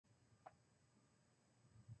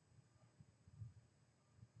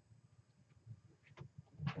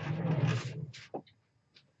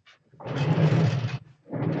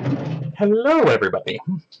Hello, everybody.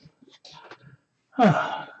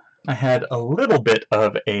 I had a little bit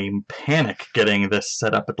of a panic getting this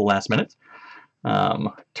set up at the last minute.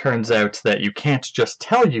 Turns out that you can't just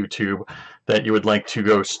tell YouTube that you would like to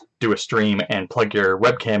go do a stream and plug your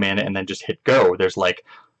webcam in and then just hit go. There's like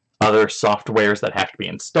other softwares that have to be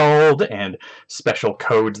installed and special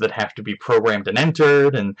codes that have to be programmed and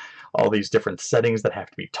entered and all these different settings that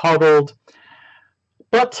have to be toggled.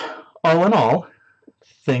 But all in all,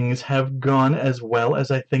 things have gone as well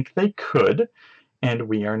as I think they could, and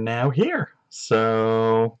we are now here.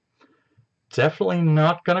 So definitely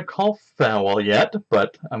not going to call foul yet,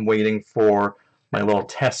 but I'm waiting for my little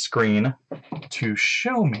test screen to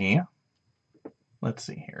show me. Let's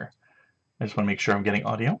see here. I just want to make sure I'm getting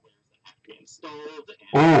audio.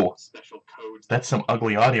 Oh, that's some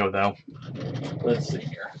ugly audio though. Let's see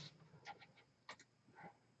here.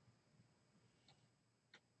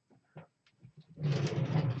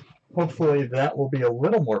 Hopefully that will be a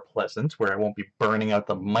little more pleasant, where I won't be burning out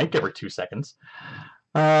the mic every 2 seconds.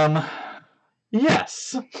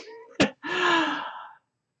 Yes.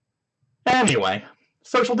 Anyway,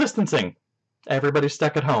 social distancing. Everybody's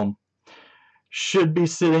stuck at home. Should be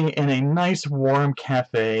sitting in a nice warm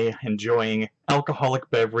cafe, enjoying alcoholic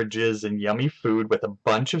beverages and yummy food with a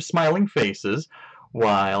bunch of smiling faces,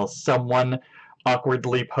 while someone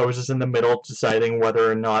awkwardly poses in the middle, deciding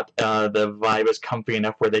whether or not the vibe is comfy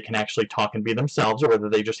enough where they can actually talk and be themselves, or whether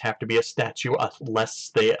they just have to be a statue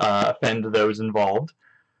lest they offend those involved.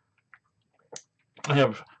 I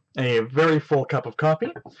have a very full cup of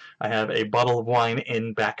coffee. I have a bottle of wine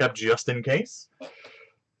in backup just in case.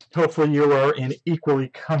 Hopefully you are in equally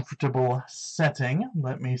comfortable setting.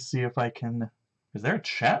 Let me see if I can... Is there a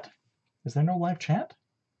chat? Is there no live chat?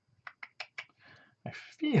 I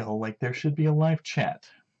feel like there should be a live chat.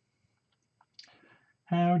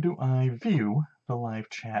 How do I view the live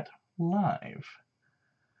chat live?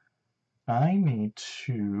 I need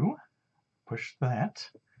to push that.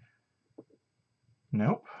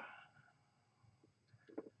 Nope.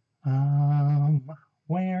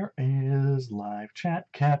 Where is live chat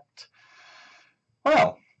kept?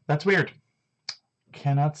 Well, that's weird.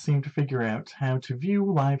 Cannot seem to figure out how to view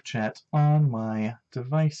live chat on my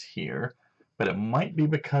device here, but it might be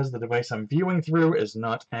because the device I'm viewing through is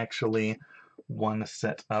not actually one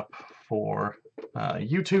set up for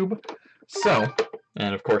YouTube. So,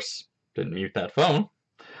 and of course, didn't mute that phone.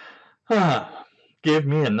 Give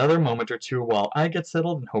me another moment or two while I get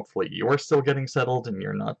settled, and hopefully you're still getting settled and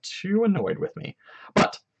you're not too annoyed with me.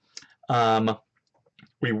 But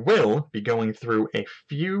we will be going through a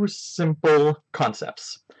few simple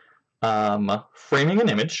concepts. Framing an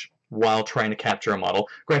image while trying to capture a model.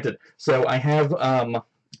 Granted, so I have,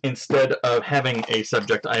 instead of having a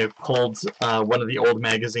subject, I have pulled one of the old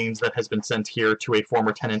magazines that has been sent here to a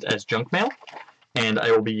former tenant as junk mail, and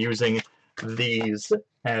I will be using these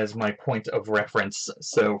as my point of reference,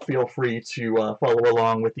 so feel free to follow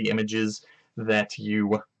along with the images that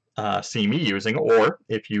you see me using, or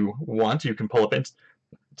if you want, you can pull up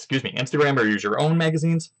Instagram or use your own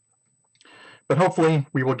magazines. But hopefully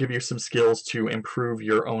we will give you some skills to improve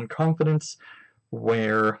your own confidence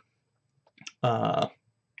where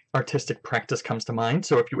artistic practice comes to mind.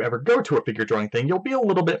 So if you ever go to a figure drawing thing, you'll be a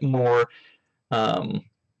little bit more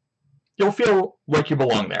you'll feel like you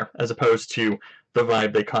belong there, as opposed to the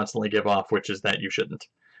vibe they constantly give off, which is that you shouldn't.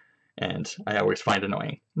 And I always find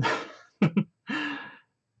annoying.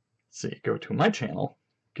 See, go to my channel,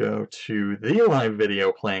 go to the live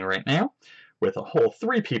video playing right now, with a whole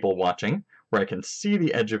 3 people watching, where I can see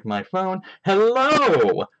the edge of my phone.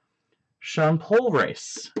 Hello! Sean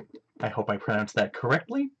Polrace. I hope I pronounced that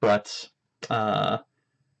correctly, but, oh,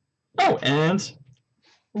 and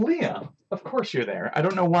Leah. Of course you're there. I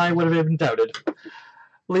don't know why I would have even doubted.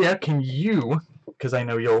 Leah, can you, because I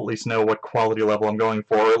know you'll at least know what quality level I'm going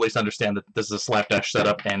for, or at least understand that this is a slapdash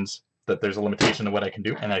setup and that there's a limitation to what I can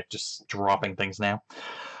do, and I'm just dropping things now.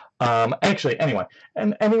 Actually, anyway,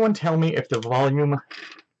 and anyone tell me if the volume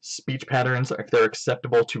speech patterns, if they're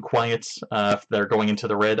acceptable to quiet, if they're going into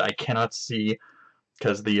the red. I cannot see,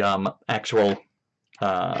 because the actual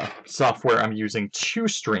software I'm using to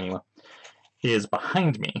stream is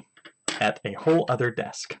behind me at a whole other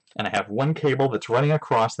desk, and I have one cable that's running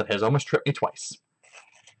across that has almost tripped me twice.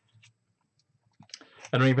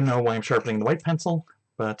 I don't even know why I'm sharpening the white pencil,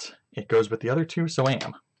 but it goes with the other 2, so I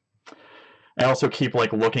am. I also keep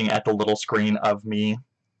like looking at the little screen of me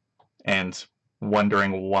and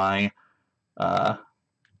wondering why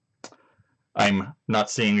I'm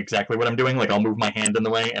not seeing exactly what I'm doing. Like, I'll move my hand in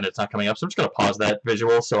the way and it's not coming up, so I'm just going to pause that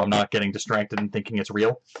visual so I'm not getting distracted and thinking it's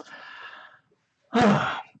real.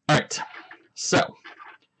 Alright, so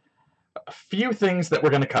a few things that we're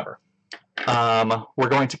going to cover. We're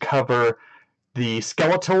going to cover the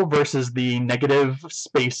skeletal versus the negative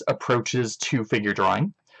space approaches to figure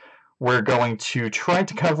drawing. We're going to try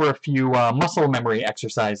to cover a few muscle memory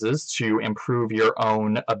exercises to improve your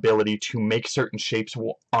own ability to make certain shapes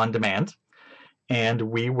on demand. And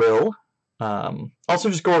we will also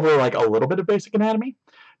just go over like a little bit of basic anatomy,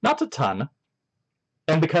 not a ton.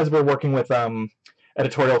 And because we're working with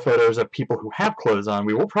editorial photos of people who have clothes on,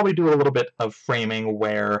 we will probably do a little bit of framing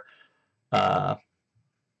where, not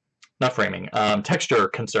framing, texture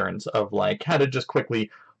concerns of like how to just quickly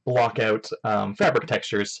block out fabric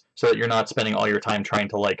textures so that you're not spending all your time trying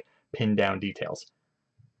to like pin down details.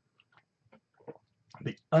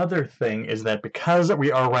 The other thing is that because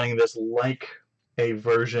we are running this like a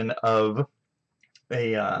version of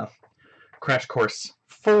a Crash Course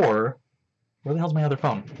 4, where the hell's my other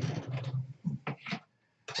phone?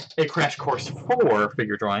 A Crash Course 4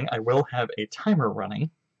 figure drawing, I will have a timer running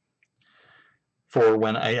for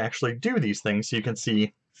when I actually do these things, so you can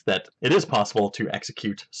see that it is possible to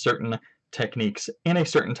execute certain techniques in a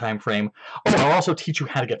certain time frame. Oh, I'll also teach you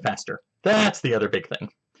how to get faster. That's the other big thing.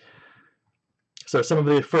 So some of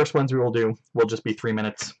the first ones we will do will just be 3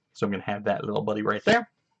 minutes, so I'm going to have that little buddy right there.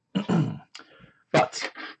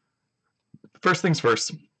 But first things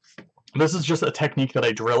first, this is just a technique that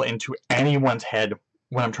I drill into anyone's head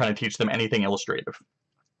when I'm trying to teach them anything illustrative.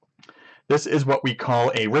 This is what we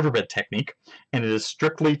call a riverbed technique, and it is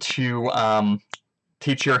strictly to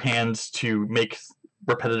teach your hands to make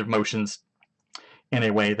repetitive motions in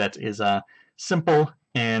a way that is simple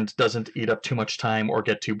and doesn't eat up too much time or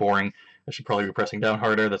get too boring. I should probably be pressing down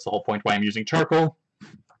harder. That's the whole point why I'm using charcoal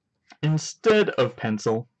instead of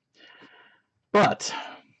pencil. But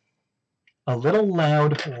a little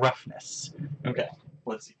loud roughness. Okay,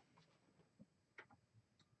 let's see.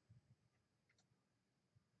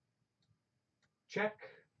 Check.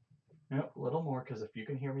 Nope, a little more, because if you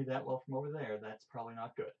can hear me that well from over there, that's probably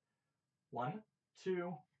not good. 1,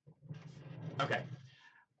 2. Okay.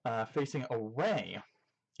 Facing away,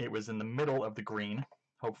 it was in the middle of the green.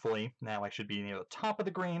 Hopefully, now I should be near the top of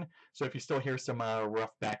the green. So if you still hear some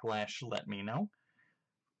rough backlash, let me know.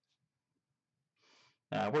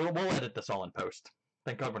 We'll edit this all in post.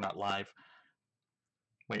 Thank God we're not live.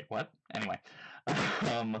 Wait, what? Anyway.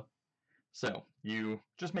 So you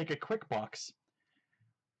just make a quick box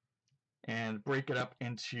and break it up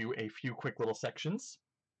into a few quick little sections.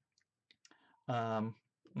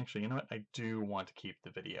 Actually, you know what? I do want to keep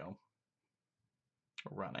the video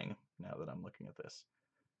running now that I'm looking at this.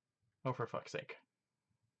 Oh, for fuck's sake.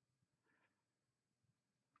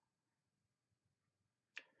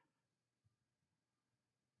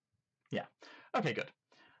 Yeah. Okay, good.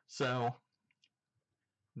 So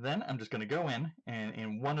then I'm just going to go in, and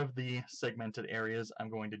in one of the segmented areas, I'm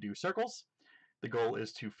going to do circles. The goal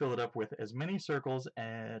is to fill it up with as many circles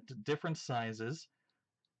at different sizes,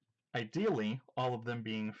 ideally all of them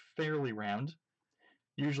being fairly round.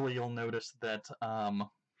 Usually you'll notice that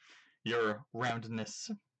your roundness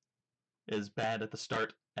is bad at the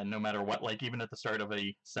start, and no matter what, like even at the start of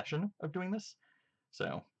a session of doing this.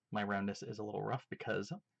 So my roundness is a little rough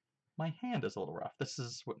because my hand is a little rough. This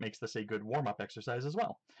is what makes this a good warm-up exercise as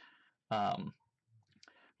well.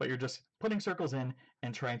 But you're just putting circles in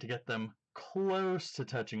and trying to get them close to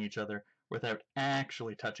touching each other without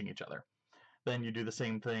actually touching each other. Then you do the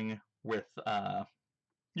same thing with,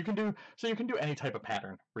 you can do any type of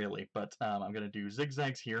pattern, really, but I'm going to do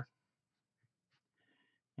zigzags here.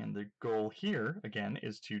 And the goal here, again,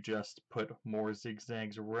 is to just put more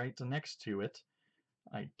zigzags right next to it.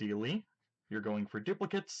 Ideally, you're going for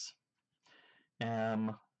duplicates.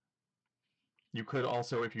 You could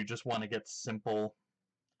also, if you just want to get simple,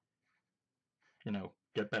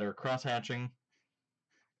 get better cross-hatching,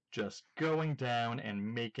 just going down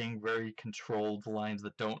and making very controlled lines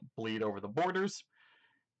that don't bleed over the borders.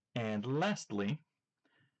 And lastly,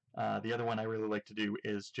 the other one I really like to do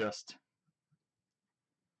is just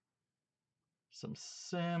some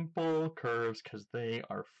simple curves, because they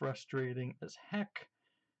are frustrating as heck,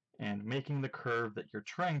 and making the curve that you're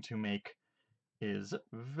trying to make is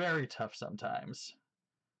very tough sometimes.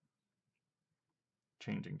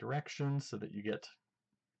 Changing directions so that you get,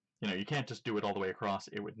 you can't just do it all the way across.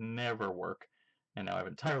 It would never work. And now I've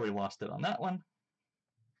entirely lost it on that one.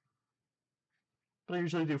 But I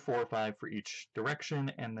usually do 4 or 5 for each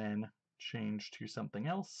direction and then change to something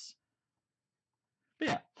else. But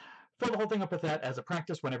yeah, fill the whole thing up with that as a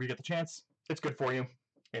practice whenever you get the chance. It's good for you.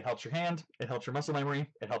 It helps your hand, it helps your muscle memory,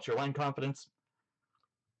 it helps your line confidence.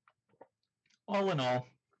 All in all,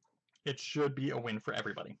 it should be a win for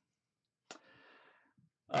everybody.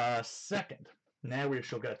 Second, now we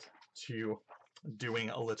shall get to doing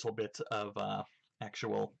a little bit of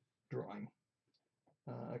actual drawing.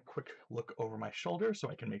 A quick look over my shoulder so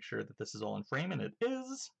I can make sure that this is all in frame, and it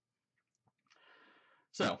is.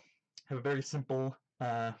 So, have a very simple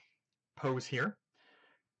pose here.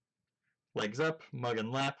 Legs up, mug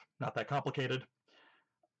and lap, not that complicated.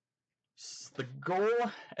 The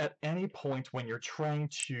goal at any point when you're trying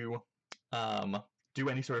to do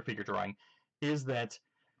any sort of figure drawing is that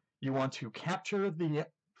you want to capture the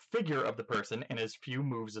figure of the person in as few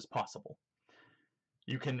moves as possible.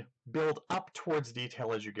 You can build up towards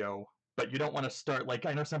detail as you go, but you don't want to start, like,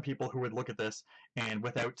 I know some people who would look at this and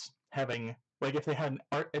without having, like, if they had an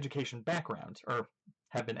art education background or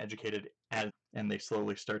have been educated as, and they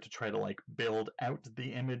slowly start to try to, like, build out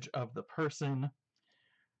the image of the person,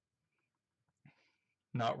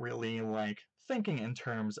 not really, like, thinking in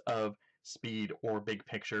terms of speed or big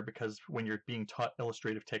picture, because when you're being taught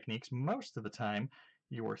illustrative techniques, most of the time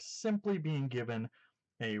you are simply being given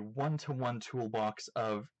a one-to-one toolbox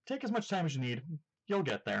of take as much time as you need, you'll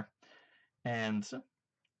get there. And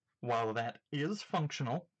while that is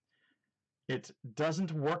functional, it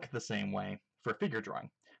doesn't work the same way for figure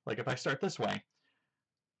drawing. Like if I start this way,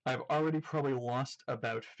 I've already probably lost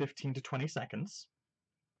about 15 to 20 seconds,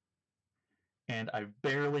 and I've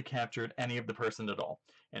barely captured any of the person at all.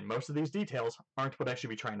 And most of these details aren't what I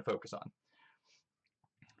should be trying to focus on.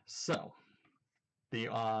 So, the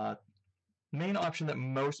main option that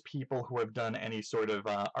most people who have done any sort of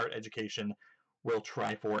art education will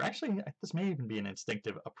try for, actually, this may even be an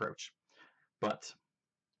instinctive approach, but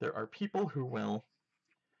there are people who will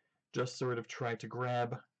just sort of try to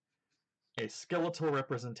grab a skeletal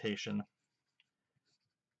representation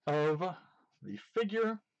of the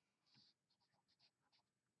figure,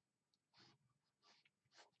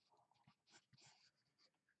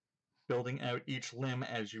 building out each limb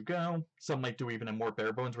as you go. Some might do even a more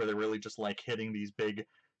bare bones where they're really just like hitting these big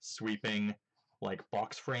sweeping like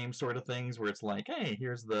box frame sort of things where it's like, hey,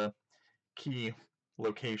 here's the key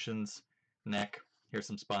locations, neck, here's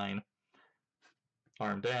some spine,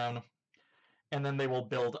 arm down, and then they will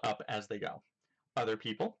build up as they go. Other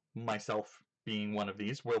people, myself being one of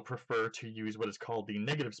these, will prefer to use what is called the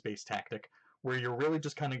negative space tactic, where you're really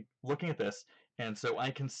just kind of looking at this, and so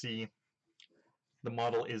I can see the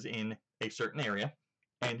model is in a certain area,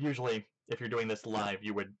 and usually if you're doing this live,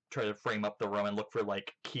 you would try to frame up the room and look for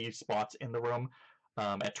like key spots in the room.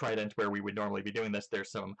 At Trident, where we would normally be doing this,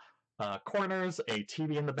 there's some corners, a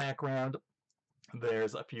TV in the background,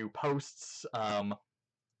 there's a few posts,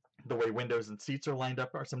 the way windows and seats are lined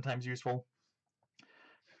up are sometimes useful.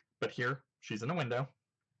 But here, she's in a window,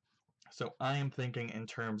 so I am thinking in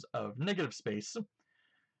terms of negative space,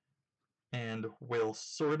 and we'll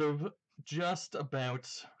sort of just about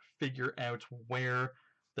figure out where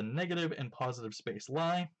the negative and positive space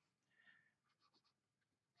lie.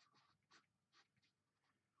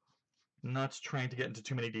 Not trying to get into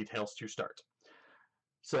too many details to start.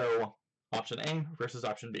 So, option A versus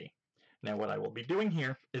option B. Now what I will be doing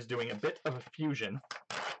here is doing a bit of a fusion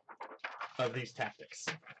of these tactics.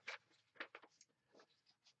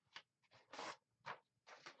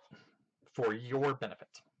 For your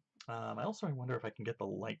benefit. I wonder if I can get the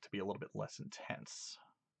light to be a little bit less intense,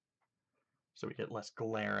 so we get less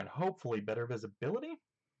glare and hopefully better visibility. I'm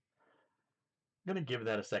going to give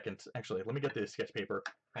that a second. Actually, let me get the sketch paper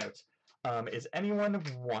out. Is anyone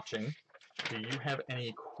watching? Do you have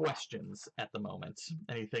any questions at the moment?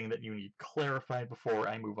 Anything that you need clarified before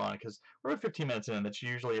I move on? Because we're about 15 minutes in, and that's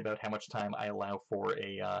usually about how much time I allow for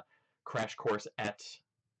a crash course at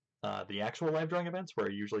the actual live drawing events, where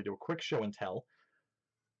I usually do a quick show and tell.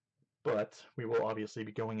 But we will obviously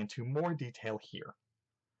be going into more detail here.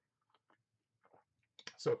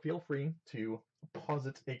 So feel free to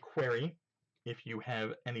posit a query if you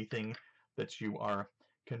have anything that you are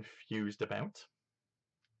confused about.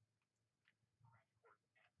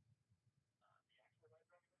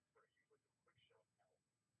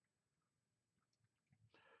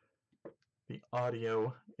 The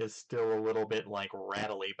audio is still a little bit like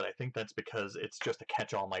rattly, but I think that's because it's just a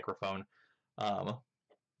catch-all microphone.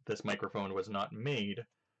 This microphone was not made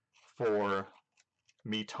for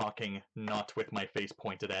me talking not with my face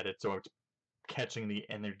pointed at it, so it's catching the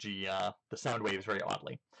energy, the sound waves very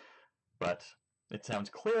oddly. But it sounds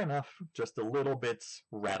clear enough, just a little bit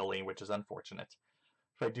rattly, which is unfortunate.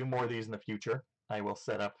 If I do more of these in the future, I will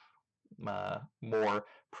set up more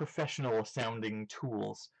professional sounding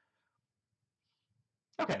tools.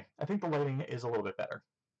 Okay, I think the lighting is a little bit better.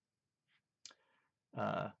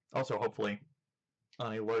 Also, hopefully,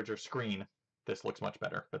 on a larger screen, this looks much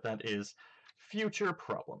better, but that is future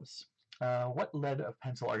problems. What lead of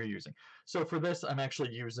pencil are you using? So for this, I'm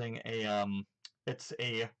actually using it's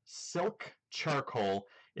a Silk Charcoal.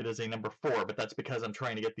 It is a number 4, but that's because I'm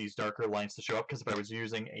trying to get these darker lines to show up, because if I was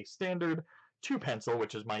using a standard 2 pencil,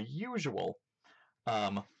 which is my usual,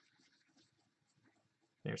 there's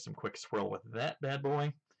some quick swirl with that bad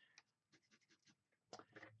boy.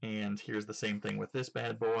 And here's the same thing with this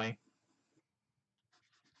bad boy.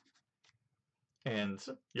 And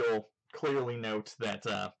you'll clearly note that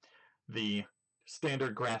the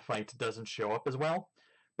standard graphite doesn't show up as well.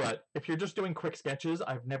 But if you're just doing quick sketches,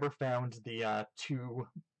 I've never found the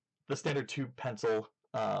standard 2 pencil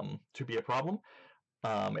to be a problem.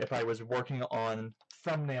 If I was working on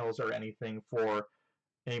thumbnails or anything for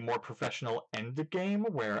a more professional end game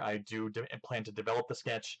where I do plan to develop the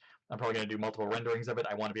sketch, I'm probably going to do multiple renderings of it.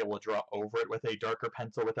 I want to be able to draw over it with a darker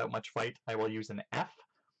pencil without much fight. I will use an F,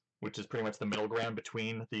 which is pretty much the middle ground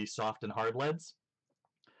between the soft and hard leads.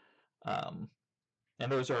 And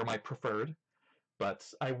those are my preferred, but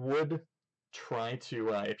I would try to,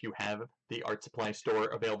 if you have the art supply store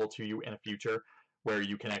available to you in the future, where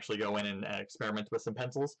you can actually go in and experiment with some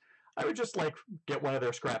pencils, I would just get one of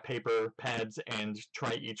their scrap paper pads and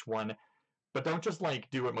try each one. But don't just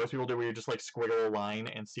do what most people do, where you just squiggle a line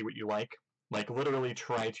and see what you like. Literally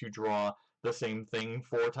try to draw the same thing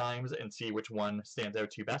 4 times and see which one stands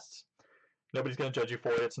out to you best. Nobody's going to judge you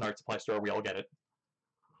for it. It's an art supply store. We all get it.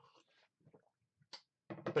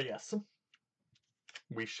 But yes,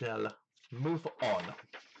 we shall move on.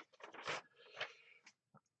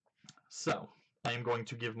 So, I am going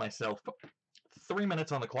to give myself 3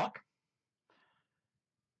 minutes on the clock.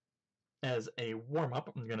 As a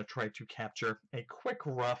warm-up, I'm going to try to capture a quick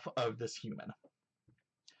rough of this human.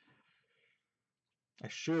 I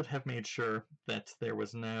should have made sure that there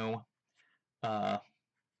was no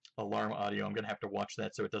alarm audio. I'm going to have to watch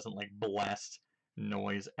that so it doesn't blast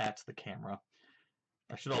noise at the camera.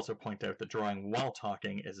 I should also point out that drawing while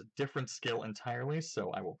talking is a different skill entirely,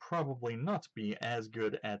 so I will probably not be as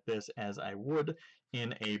good at this as I would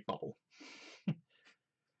in a bubble.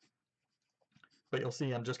 But you'll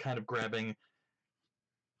see I'm just kind of grabbing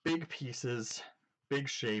big pieces, big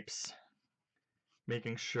shapes,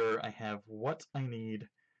 making sure I have what I need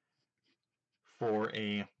for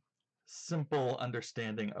a simple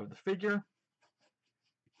understanding of the figure.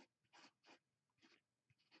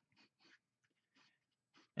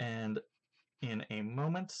 And in a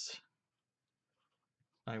moment,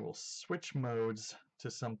 I will switch modes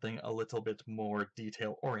to something a little bit more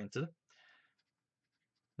detail-oriented.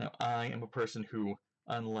 Now, I am a person who,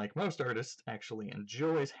 unlike most artists, actually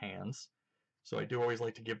enjoys hands, so I do always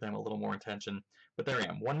like to give them a little more attention. But there I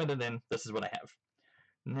am, 1 minute in, this is what I have.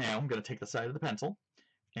 Now I'm going to take the side of the pencil,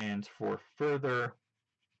 and for further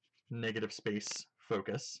negative space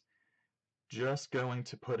focus, just going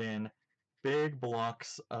to put in big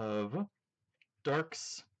blocks of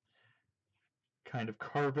darks, kind of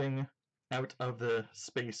carving out of the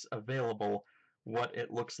space available what it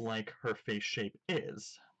looks like her face shape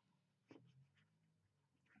is.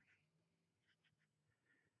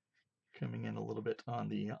 Coming in a little bit on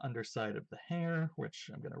the underside of the hair, which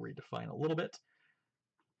I'm going to redefine a little bit.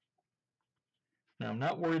 Now, I'm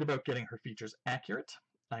not worried about getting her features accurate.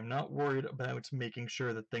 I'm not worried about making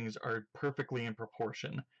sure that things are perfectly in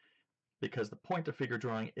proportion, because the point of figure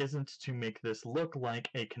drawing isn't to make this look like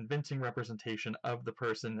a convincing representation of the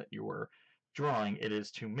person that you were drawing. It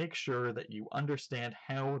is to make sure that you understand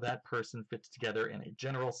how that person fits together in a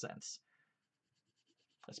general sense.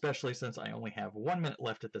 Especially since I only have 1 minute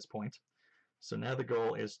left at this point. So now the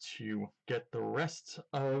goal is to get the rest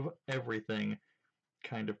of everything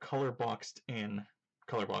kind of shadow boxed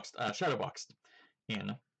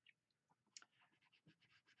in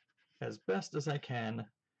as best as I can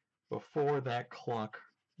before that clock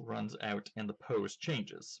runs out and the pose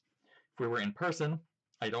changes. If we were in person,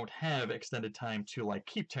 I don't have extended time to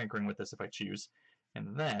keep tinkering with this if I choose,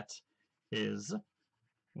 and that is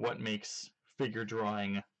what makes figure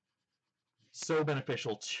drawing so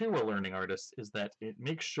beneficial to a learning artist, is that it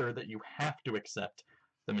makes sure that you have to accept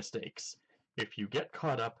the mistakes. If you get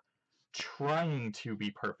caught up trying to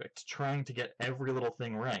be perfect, trying to get every little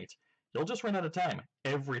thing right, you'll just run out of time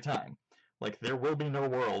every time. There will be no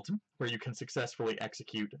world where you can successfully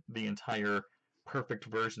execute the entire perfect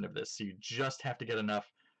version of this. So you just have to get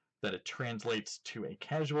enough that it translates to a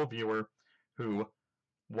casual viewer who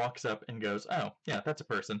walks up and goes, oh, yeah, that's a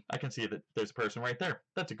person. I can see that there's a person right there.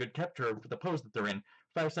 That's a good capture of the pose that they're in.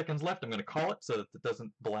 5 seconds left. I'm going to call it so that it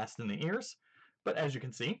doesn't blast in the ears. But as you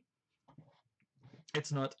can see,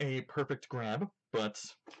 it's not a perfect grab, but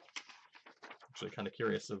actually kind of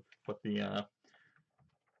curious of what the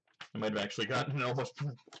I might have actually gotten an almost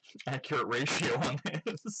accurate ratio on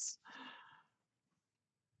this.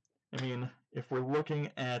 I mean, if we're looking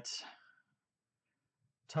at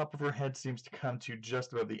top of her head seems to come to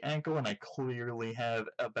just above the ankle, and I clearly have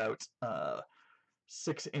about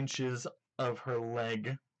 6 inches of her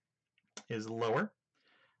leg is lower.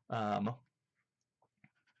 You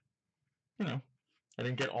know, I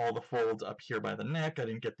didn't get all the folds up here by the neck. I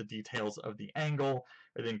didn't get the details of the angle.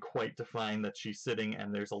 I didn't quite define that she's sitting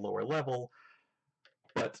and there's a lower level.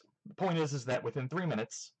 But the point is that within 3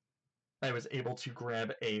 minutes, I was able to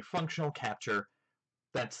grab a functional capture.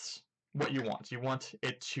 That's what you want. You want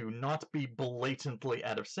it to not be blatantly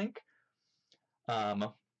out of sync.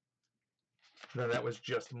 That was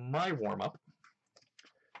just my warm-up.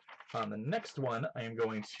 On the next one, I am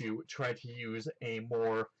going to try to use a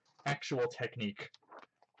more actual technique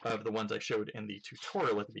of the ones I showed in the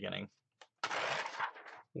tutorial at the beginning,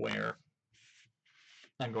 where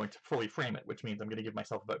I'm going to fully frame it, which means I'm going to give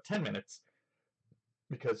myself about 10 minutes,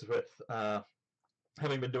 because with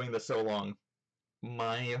having been doing this so long,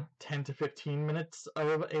 my 10 to 15 minutes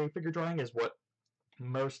of a figure drawing is what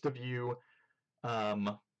most of you, I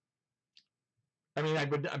mean, I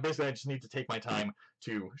just need to take my time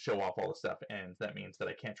to show off all the stuff, and that means that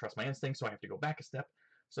I can't trust my instincts, so I have to go back a step.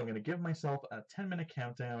 So I'm going to give myself a 10-minute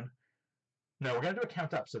countdown. No, we're going to do a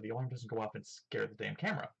count up so the alarm doesn't go off and scare the damn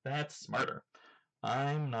camera. That's smarter.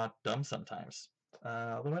 I'm not dumb sometimes.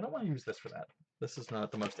 Although I don't want to use this for that. This is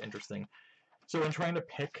not the most interesting. So when trying to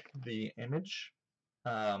pick the image,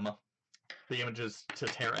 the images to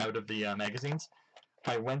tear out of the magazines,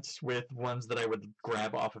 I went with ones that I would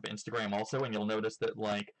grab off of Instagram also, and you'll notice that,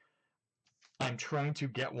 like, I'm trying to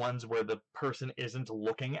get ones where the person isn't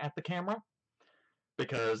looking at the camera,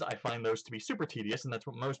 because I find those to be super tedious, and that's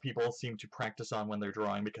what most people seem to practice on when they're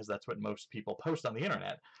drawing, because that's what most people post on the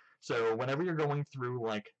internet. So whenever you're going through,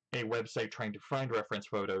 like, a website trying to find reference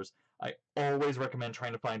photos, I always recommend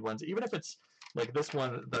trying to find ones, even if it's, like this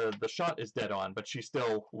one, the shot is dead on, but she's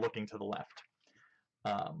still looking to the left.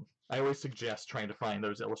 I always suggest trying to find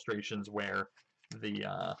those illustrations where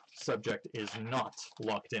the subject is not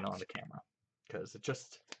locked in on the camera, because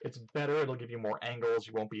it's better, it'll give you more angles,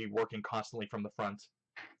 you won't be working constantly from the front.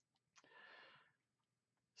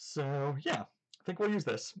 So yeah, I think we'll use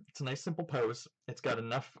this. It's a nice simple pose. It's got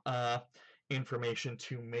enough information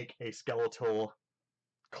to make a skeletal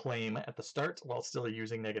claim at the start while still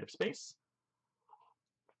using negative space.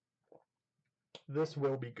 This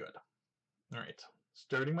will be good. Alright,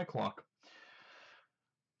 starting my clock.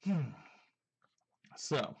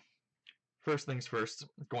 So, first things first,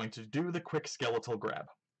 I'm going to do the quick skeletal grab,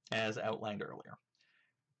 as outlined earlier.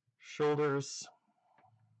 Shoulders.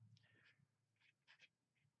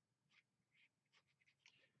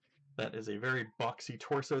 That is a very boxy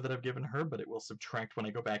torso that I've given her, but it will subtract when I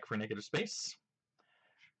go back for negative space.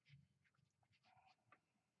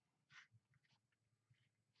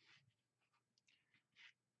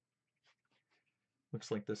 Looks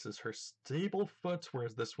like this is her stable foot,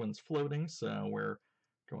 whereas this one's floating, so we're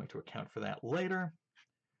going to account for that later.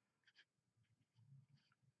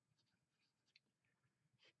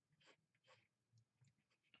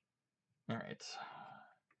 Alright.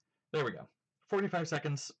 There we go. 45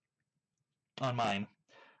 seconds on mine.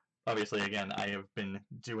 Obviously, again, I have been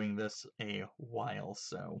doing this a while,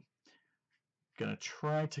 so I'm going to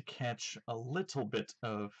try to catch a little bit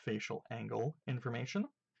of facial angle information.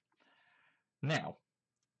 Now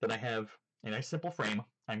that I have a nice simple frame,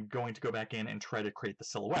 I'm going to go back in and try to create the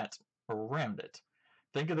silhouette around it.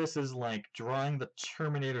 Think of this as like drawing the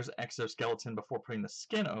Terminator's exoskeleton before putting the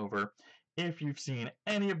skin over, if you've seen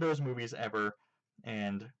any of those movies ever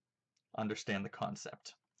and understand the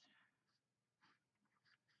concept.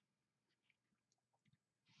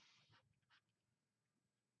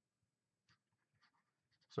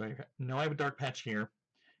 So I know I have a dark patch here.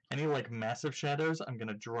 Any like massive shadows I'm going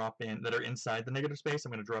to drop in that are inside the negative space,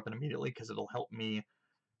 I'm going to drop in immediately because it'll help me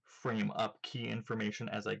frame up key information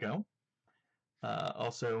as I go.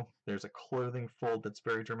 Also, there's a clothing fold that's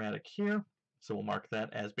very dramatic here, so we'll mark that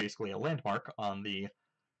as basically a landmark on the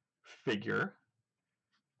figure.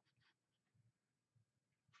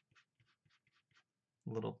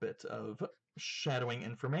 A little bit of shadowing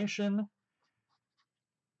information.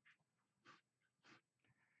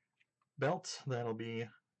 Belt, that'll be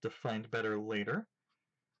defined better later.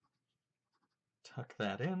 Tuck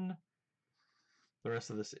that in. The rest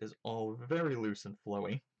of this is all very loose and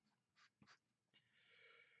flowy.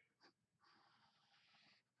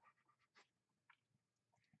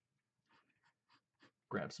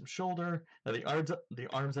 Grab some shoulder. Now the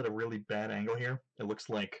arm's at a really bad angle here. It looks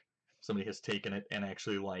like somebody has taken it and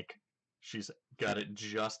actually like She's got it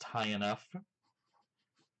just high enough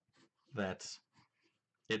that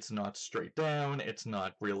it's not straight down, it's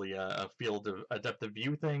not really a depth of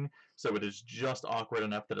view thing, so it is just awkward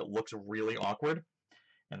enough that it looks really awkward,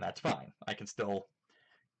 and that's fine. I can still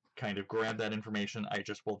kind of grab that information, I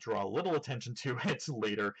just will draw a little attention to it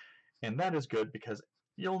later, and that is good because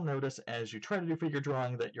you'll notice as you try to do figure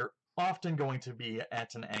drawing that you're often going to be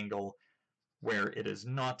at an angle where it is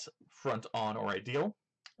not front on or ideal.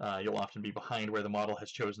 You'll often be behind where the model has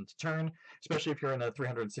chosen to turn, especially if you're in a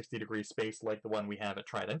 360-degree space like the one we have at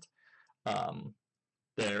Trident.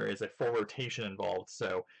 There is a full rotation involved,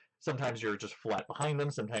 so sometimes you're just flat behind them,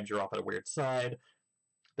 sometimes you're off at a weird side.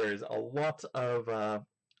 There's a lot of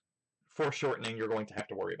foreshortening you're going to have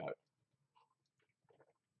to worry about.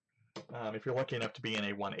 If you're lucky enough to be in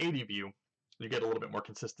a 180 view, you get a little bit more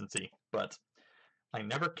consistency, but I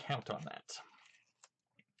never count on that.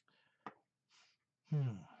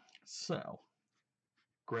 So,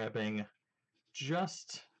 grabbing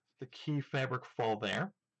just the key fabric fall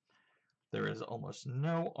there. There is almost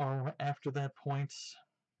no arm after that point.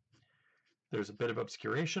 There's a bit of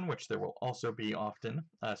obscuration, which there will also be often,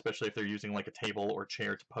 especially if they're using like a table or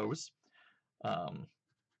chair to pose.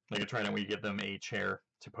 Like a Trident, we give them a chair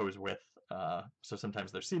to pose with. So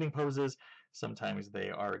sometimes they're seating poses, sometimes they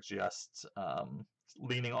are just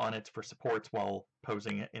leaning on it for support while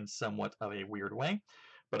posing it in somewhat of a weird way.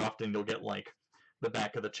 But often you'll get like the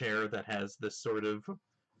back of the chair that has this sort of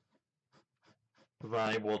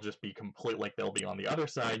vibe will just be complete, like they'll be on the other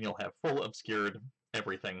side and you'll have full obscured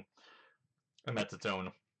everything. And that's its own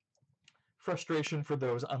frustration for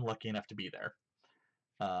those unlucky enough to be there.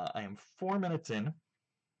 I am 4 minutes in.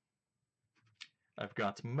 I've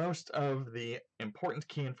got most of the important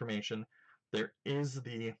key information. There is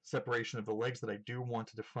the separation of the legs that I do want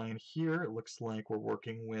to define here. It looks like we're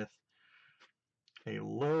working with a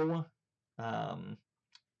low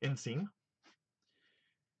inseam.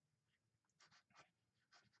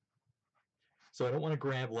 So I don't want to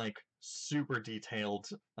grab like super detailed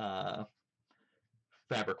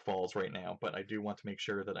fabric falls right now, but I do want to make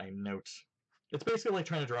sure that I note. It's basically like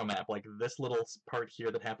trying to draw a map, like this little part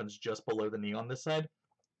here that happens just below the knee on this side.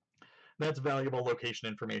 That's valuable location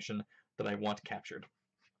information that I want captured.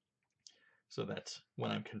 So that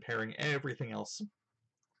when I'm comparing everything else,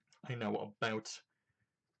 I know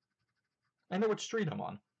which street I'm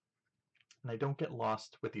on. And I don't get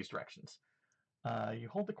lost with these directions. You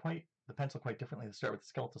hold the pencil quite differently to start with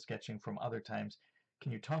skeletal sketching from other times.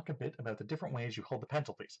 Can you talk a bit about the different ways you hold the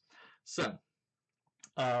pencil, please? So,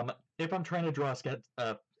 if I'm trying to draw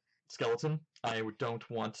a skeleton, I don't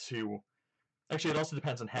want to... Actually, it also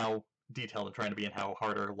depends on how detailed I'm trying to be and how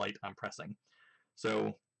hard or light I'm pressing.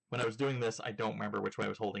 So, when I was doing this, I don't remember which way I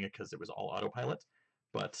was holding it because it was all autopilot,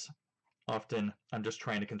 but often I'm just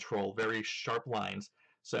trying to control very sharp lines,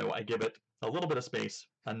 so I give it a little bit of space,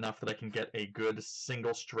 enough that I can get a good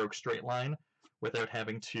single stroke straight line without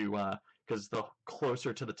having to, because the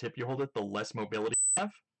closer to the tip you hold it, the less mobility you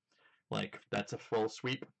have. Like, that's a full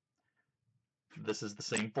sweep. This is the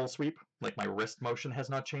same full sweep. Like, my wrist motion has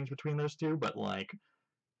not changed between those two, but, like,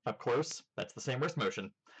 up close, that's the same wrist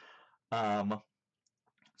motion.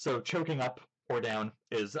 So choking up or down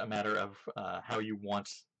is a matter of how you want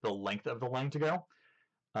the length of the line to go.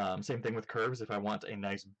 Same thing with curves. If I want a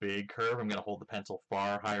nice big curve, I'm going to hold the pencil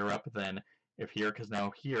far higher up than if here, because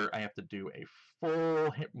now here I have to do a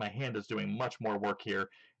full... My hand is doing much more work here,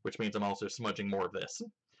 which means I'm also smudging more of this.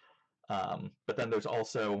 But then there's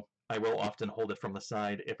also... I will often hold it from the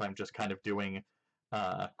side if I'm just kind of doing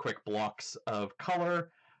quick blocks of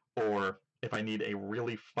color, or if I need a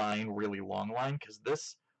really fine, really long line, because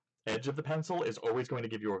this edge of the pencil is always going to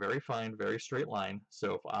give you a very fine, very straight line.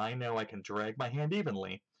 So if I know I can drag my hand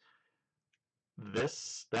evenly,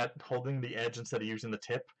 that holding the edge instead of using the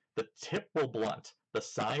tip will blunt. The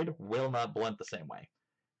side will not blunt the same way.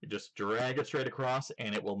 You just drag it straight across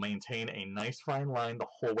and it will maintain a nice fine line the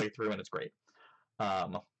whole way through, and it's great.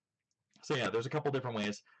 So yeah, there's a couple different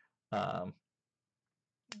ways. I'm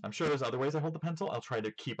sure there's other ways I hold the pencil. I'll try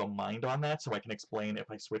to keep a mind on that so I can explain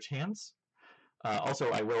if I switch hands. Also,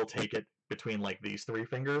 I will take it between like these 3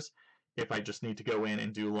 fingers if I just need to go in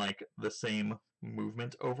and do like the same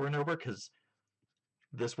movement over and over, because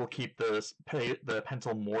this will keep the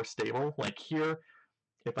pencil more stable. Like here,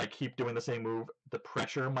 if I keep doing the same move, the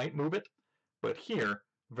pressure might move it, but here,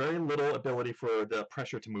 very little ability for the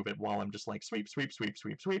pressure to move it while I'm just like sweep, sweep, sweep,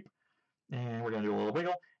 sweep, sweep. And we're going to do a little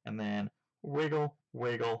wiggle, and then wiggle,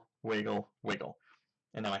 wiggle, wiggle, wiggle.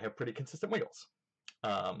 And now I have pretty consistent wiggles.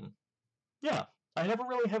 Yeah, I never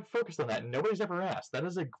really have focused on that. Nobody's ever asked. That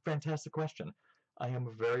is a fantastic question. I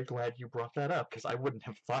am very glad you brought that up, because I wouldn't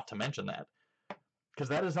have thought to mention that. Because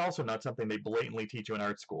that is also not something they blatantly teach you in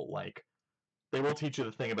art school. Like, they will teach you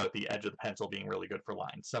the thing about the edge of the pencil being really good for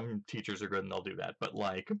lines. Some teachers are good and they'll do that. But,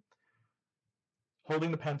 like,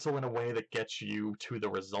 holding the pencil in a way that gets you to the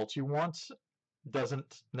result you want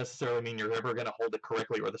doesn't necessarily mean you're ever going to hold it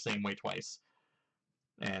correctly or the same way twice.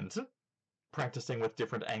 And practicing with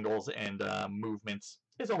different angles and movements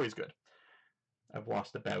is always good. I've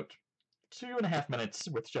lost about 2.5 minutes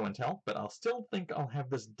with show and tell, but I'll still think I'll have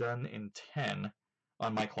this done in 10,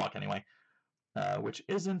 on my clock anyway, which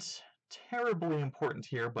isn't terribly important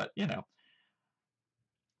here, but, you know,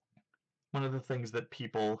 one of the things that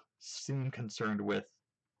people seem concerned with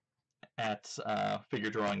at figure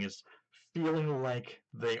drawing is feeling like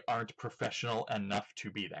they aren't professional enough to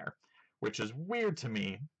be there, which is weird to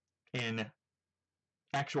me in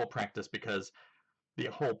actual practice, because the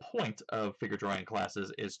whole point of figure drawing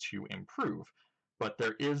classes is to improve. But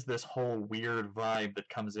there is this whole weird vibe that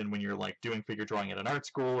comes in when you're like doing figure drawing at an art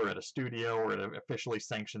school or at a studio or at an officially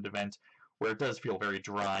sanctioned event, where it does feel very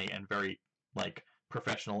dry and very like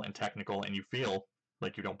professional and technical, and you feel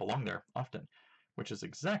like you don't belong there often, which is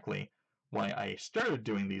exactly why I started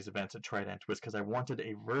doing these events at Trident, was because I wanted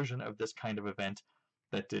a version of this kind of event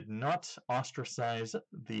that did not ostracize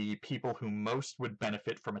the people who most would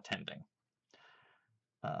benefit from attending.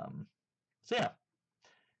 So yeah,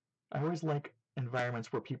 I always like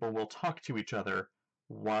environments where people will talk to each other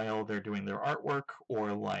while they're doing their artwork,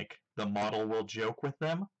 or like the model will joke with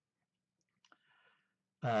them.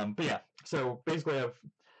 But yeah, so basically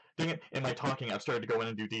doing it in my talking, I've started to go in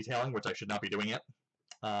and do detailing, which I should not be doing yet.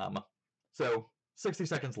 So 60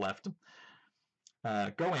 seconds left.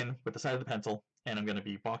 Go in with the side of the pencil, and I'm going to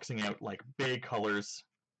be boxing out like big colors,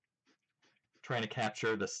 trying to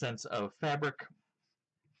capture the sense of fabric,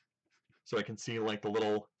 so I can see like the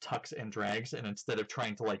little tucks and drags, and instead of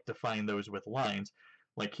trying to like define those with lines,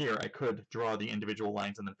 like here I could draw the individual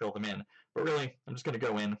lines and then fill them in, but really I'm just going to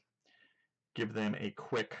go in, give them a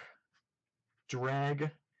quick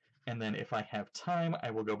drag, and then if I have time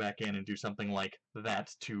I will go back in and do something like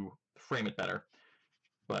that to frame it better.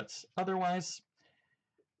 But otherwise,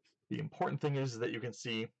 the important thing is that you can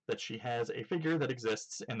see that she has a figure that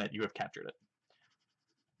exists and that you have captured it.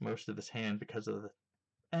 Most of this hand, because of the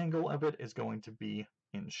angle of it, is going to be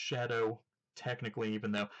in shadow, technically,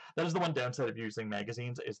 even though that is the one downside of using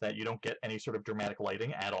magazines, is that you don't get any sort of dramatic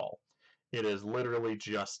lighting at all. It is literally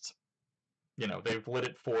just, you know, they've lit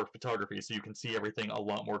it for photography, so you can see everything a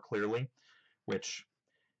lot more clearly, which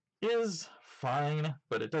is fine,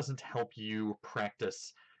 but it doesn't help you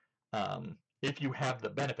practice if you have the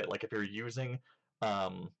benefit. Like if you're using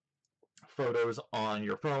photos on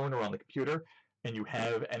your phone or on the computer, and you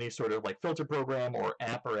have any sort of like filter program or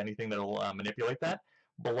app or anything that'll manipulate that,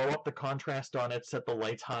 blow up the contrast on it, set the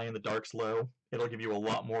lights high and the darks low. It'll give you a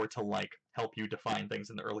lot more to like help you define things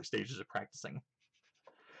in the early stages of practicing.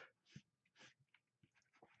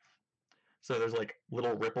 So there's like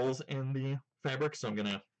little ripples in the fabric, so I'm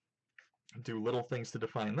gonna do little things to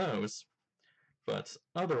define those. But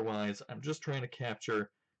otherwise, I'm just trying to capture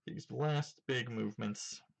these last big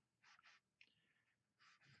movements.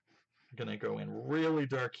 I'm going to go in really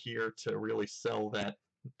dark here to really sell that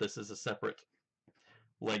this is a separate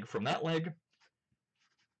leg from that leg.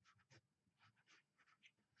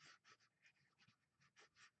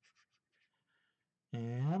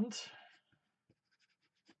 And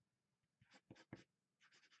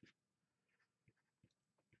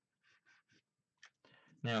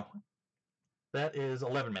now that is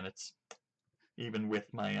 11 minutes, even with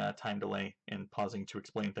my time delay and pausing to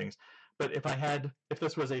explain things. But if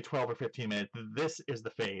this was a 12 or 15 minute, this is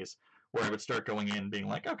the phase where I would start going in being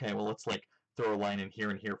like, okay, well, let's like throw a line in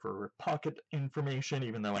here and here for pocket information,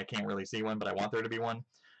 even though I can't really see one, but I want there to be one.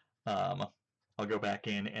 I'll go back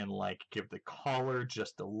in and like give the collar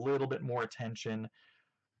just a little bit more attention,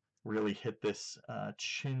 really hit this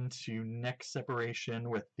chin to neck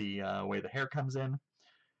separation with the way the hair comes in.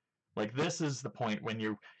 Like this is the point when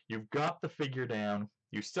you've got the figure down,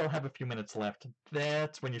 you still have a few minutes left.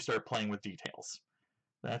 That's when you start playing with details.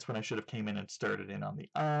 That's when I should have came in and started in on the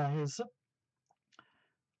eyes.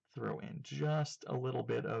 Throw in just a little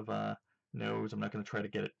bit of nose. I'm not going to try to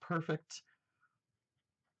get it perfect.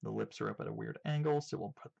 The lips are up at a weird angle, so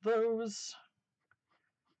we'll put those.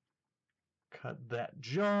 Cut that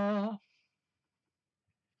jaw.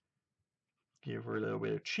 Give her a little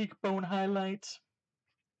bit of cheekbone highlight.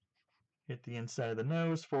 Hit the inside of the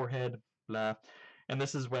nose, forehead, blah. And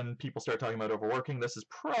this is when people start talking about overworking. This is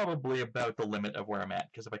probably about the limit of where I'm at,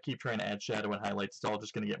 because if I keep trying to add shadow and highlights, it's all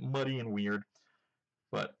just going to get muddy and weird.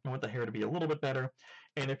 But I want the hair to be a little bit better.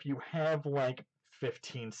 And if you have like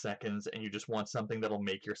 15 seconds and you just want something that'll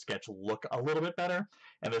make your sketch look a little bit better.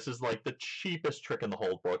 And this is like the cheapest trick in the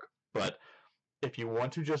whole book, but if you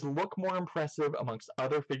want to just look more impressive amongst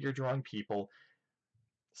other figure drawing people,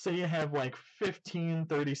 say you have like 15,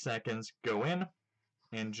 30 seconds, go in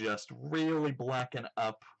and just really blacken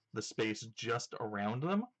up the space just around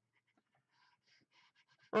them,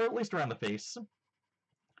 or at least around the face.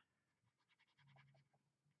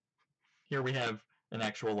 Here we have an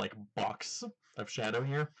actual like box of shadow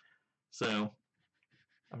here, so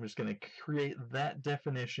I'm just going to create that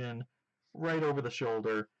definition right over the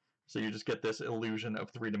shoulder, so you just get this illusion of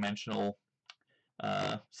three-dimensional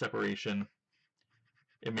separation.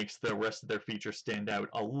 It makes the rest of their features stand out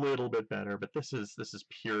a little bit better, but this is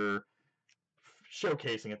pure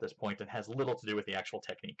showcasing at this point and has little to do with the actual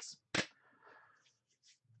techniques.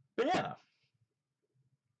 But yeah,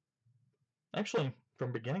 actually,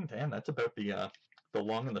 from beginning to end, that's about the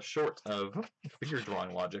long and the short of figure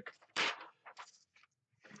drawing logic.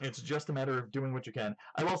 It's just a matter of doing what you can.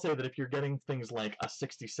 I will say that if you're getting things like a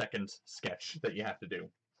 60-second sketch that you have to do,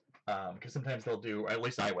 because sometimes they'll do, or at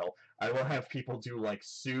least I will have people do like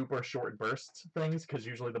super short burst things, because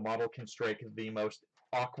usually the model can strike the most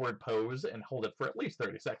awkward pose and hold it for at least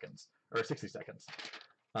 30 seconds, or 60 seconds.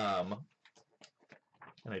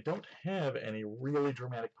 And I don't have any really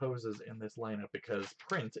dramatic poses in this lineup because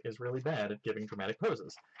print is really bad at giving dramatic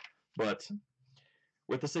poses. But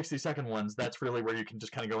with the 60-second ones, that's really where you can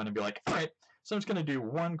just kind of go in and be like, all right, so I'm just going to do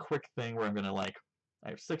one quick thing where I'm going to like, I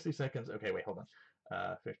have 60 seconds. Okay, wait, hold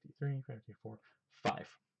on. 53, 54, 5. All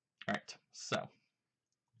right, so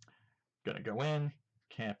going to go in,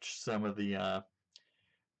 catch some of the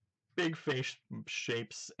big face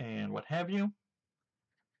shapes and what have you.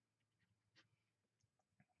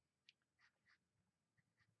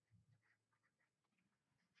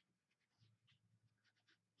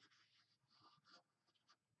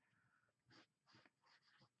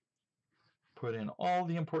 Put in all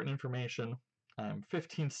the important information. I'm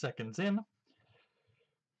 15 seconds in.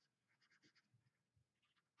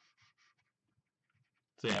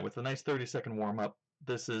 So yeah, with a nice 30-second warm-up,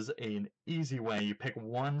 this is an easy way. You pick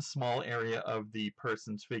one small area of the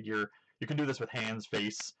person's figure. You can do this with hands,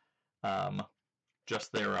 face,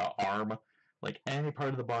 just their arm. Like any part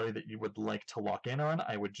of the body that you would like to lock in on,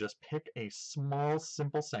 I would just pick a small,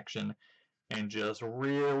 simple section and just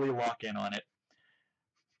really lock in on it.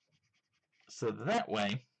 So that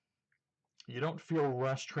way, you don't feel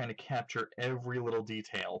rushed trying to capture every little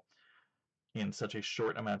detail in such a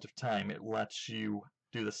short amount of time. It lets you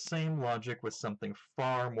do the same logic with something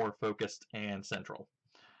far more focused and central.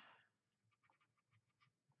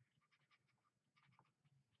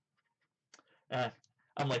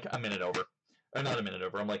 I'm like a minute over. Or not a minute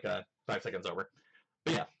over, I'm like 5 seconds over.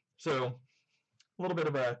 But yeah, so a little bit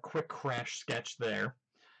of a quick crash sketch there.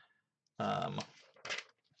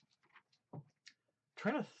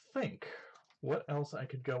 Trying to think what else I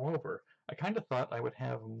could go over. I kind of thought I would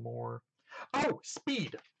have more... Oh,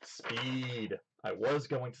 speed! Speed! I was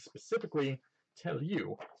going to specifically tell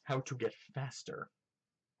you how to get faster.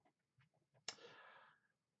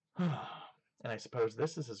 And I suppose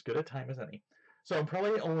this is as good a time as any. So I'm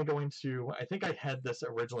probably only going to... I think I had this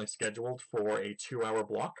originally scheduled for a 2-hour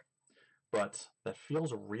block, but that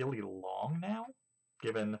feels really long now,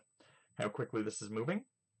 given how quickly this is moving.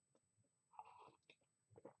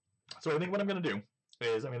 So I think what I'm going to do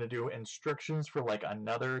is I'm going to do instructions for like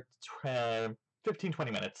another 15-20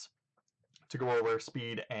 minutes to go over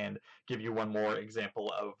speed and give you one more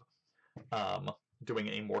example of doing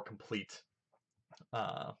a more complete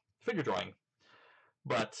figure drawing.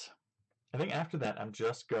 But I think after that I'm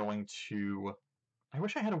just going to... I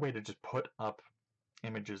wish I had a way to just put up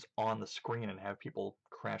images on the screen and have people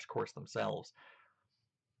crash course themselves.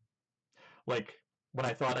 Like, when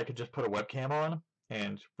I thought I could just put a webcam on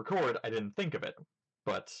and record, I didn't think of it.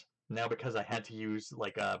 But now because I had to use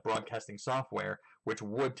like a broadcasting software, which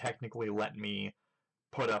would technically let me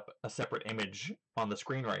put up a separate image on the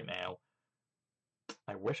screen right now,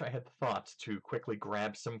 I wish I had the thought to quickly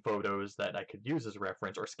grab some photos that I could use as a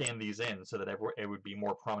reference or scan these in so that it would be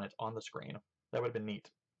more prominent on the screen. That would have been neat.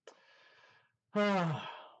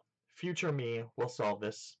 Future me will solve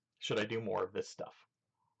this should I do more of this stuff.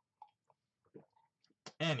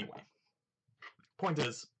 Anyway, point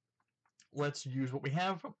is, let's use what we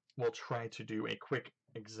have. We'll try to do a quick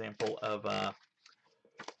example of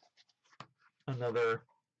another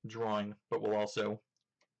drawing, but we'll also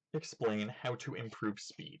explain how to improve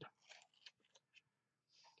speed.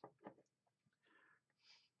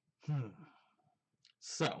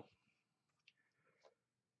 So,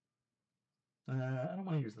 I don't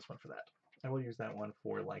want to use this one for that. I will use that one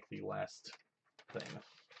for like the last thing.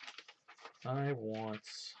 I want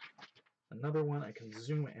another one I can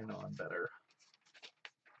zoom in on better.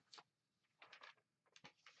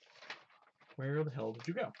 Where the hell did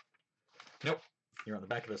you go? Nope, you're on the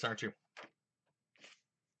back of this, aren't you?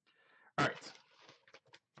 Alright.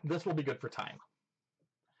 This will be good for time.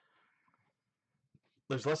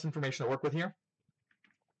 There's less information to work with here,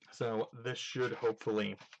 so this should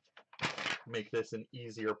hopefully make this an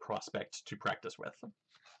easier prospect to practice with.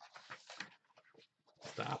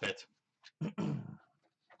 Stop it.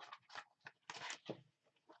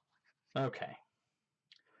 Okay.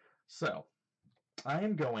 So, I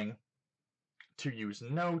am going to use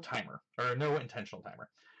no timer, or no intentional timer.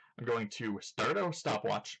 I'm going to start a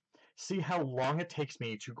stopwatch, see how long it takes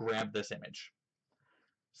me to grab this image.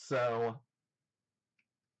 So,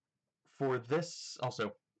 for this,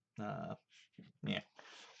 also, yeah,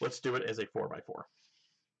 let's do it as a 4x4.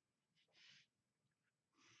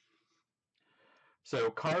 So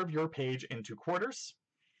carve your page into quarters.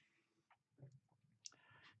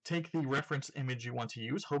 Take the reference image you want to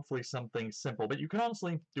use, hopefully something simple, but you can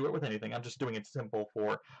honestly do it with anything. I'm just doing it simple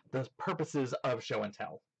for the purposes of show and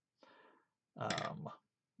tell.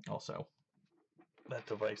 Also, that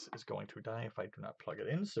device is going to die if I do not plug it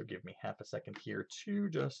in, so give me half a second here to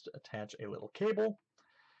just attach a little cable.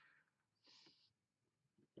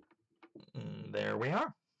 There we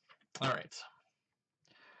are. All right.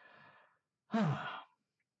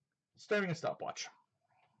 Starting a stopwatch.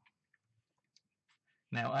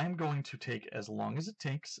 Now I'm going to take as long as it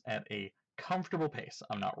takes at a comfortable pace.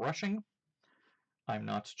 I'm not rushing. I'm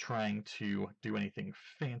not trying to do anything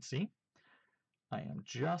fancy. I am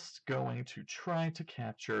just going to try to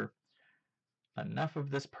capture enough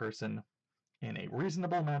of this person in a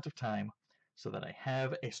reasonable amount of time so that I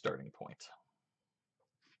have a starting point.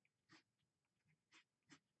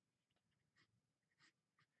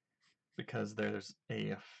 Because there's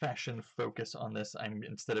a fashion focus on this, I'm,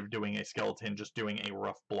 instead of doing a skeleton, just doing a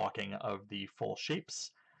rough blocking of the full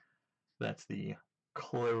shapes that the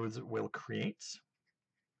clothes will create.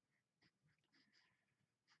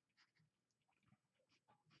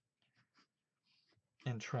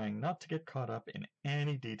 And trying not to get caught up in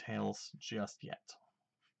any details just yet.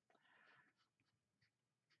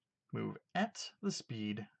 Move at the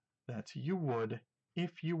speed that you would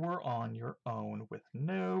if you were on your own with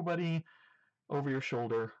nobody over your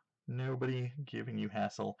shoulder, nobody giving you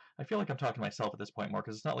hassle. I feel like I'm talking to myself at this point more,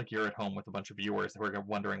 because it's not like you're at home with a bunch of viewers who are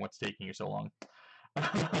wondering what's taking you so long.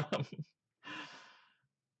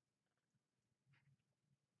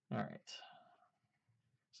 Alright.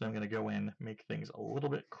 So I'm going to go in, make things a little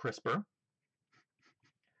bit crisper.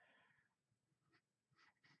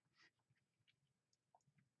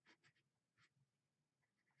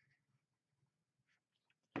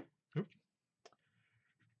 Oop.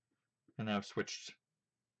 And now I've switched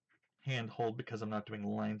handhold because I'm not doing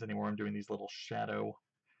lines anymore. I'm doing these little shadow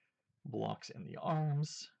blocks in the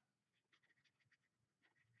arms.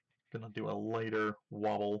 Gonna do a lighter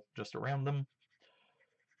wobble just around them.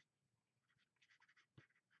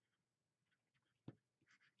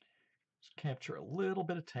 Just capture a little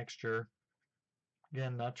bit of texture.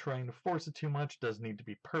 Again, not trying to force it too much. Doesn't need to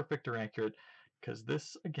be perfect or accurate, because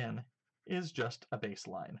this, again, is just a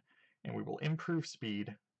baseline. And we will improve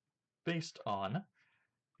speed based on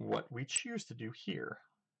what we choose to do here.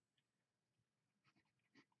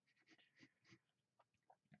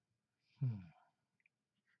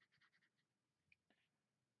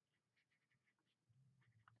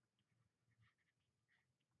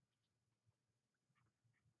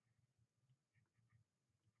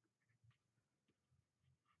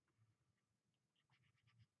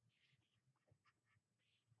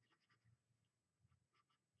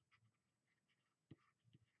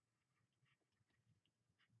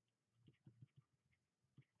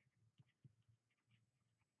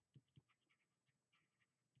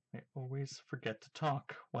 I always forget to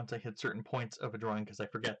talk once I hit certain points of a drawing, because I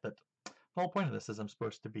forget that the whole point of this is I'm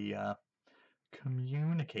supposed to be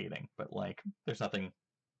communicating, but like there's nothing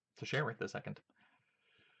to share right this second.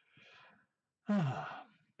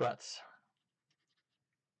 But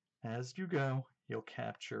as you go, you'll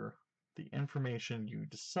capture the information you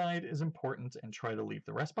decide is important and try to leave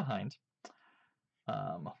the rest behind.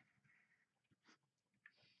 And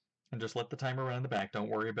just let the timer run in the back. Don't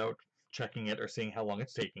worry about checking it or seeing how long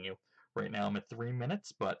it's taking you. Right now I'm at 3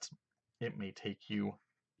 minutes, but it may take you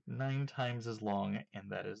 9 times as long, and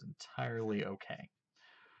that is entirely okay.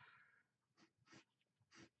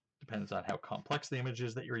 Depends on how complex the image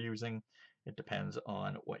is that you're using. It depends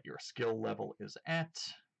on what your skill level is at,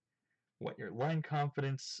 what your line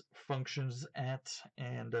confidence functions at,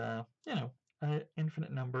 and, you know, an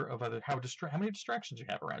infinite number of other, how many distractions you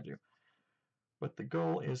have around you. But the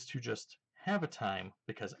goal is to just have a time,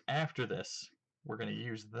 because after this, we're going to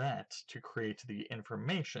use that to create the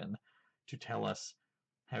information to tell us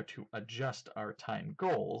how to adjust our time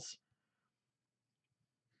goals.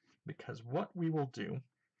 Because what we will do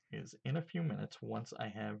is, in a few minutes, once I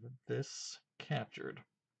have this captured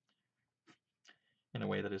in a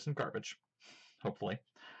way that isn't garbage, hopefully,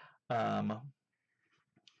 I'm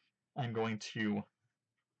going to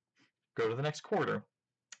go to the next quarter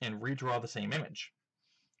and redraw the same image.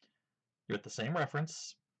 You get the same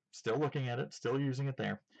reference, still looking at it, still using it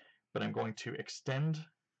there, but I'm going to extend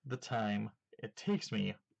the time it takes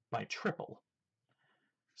me by triple.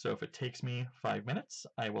 So if it takes me 5 minutes,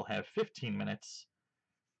 I will have 15 minutes.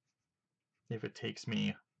 If it takes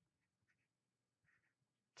me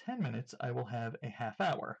 10 minutes, I will have a half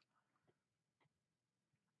hour.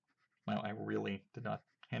 Wow, I really did not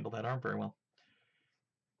handle that arm very well.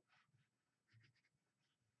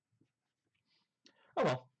 Oh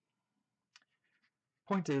well.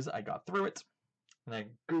 Point is, I got through it, and I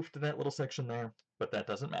goofed that little section there, but that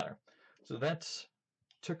doesn't matter. So that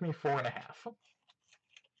took me 4.5.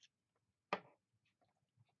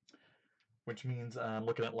 Which means I'm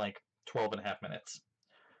looking at like 12.5 minutes.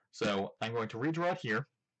 So I'm going to redraw it here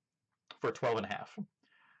for 12.5.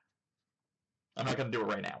 I'm not going to do it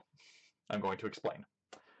right now. I'm going to explain.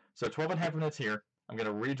 So 12.5 minutes here. I'm going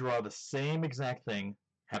to redraw the same exact thing.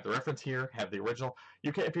 Have the reference here, have the original.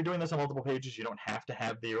 You can, if you're doing this on multiple pages, you don't have to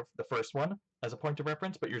have the first one as a point of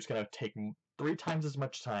reference, but you're just going to take 3 times as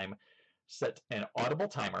much time, set an audible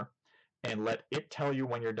timer, and let it tell you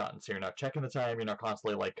when you're done. So you're not checking the time, you're not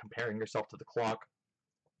constantly like comparing yourself to the clock.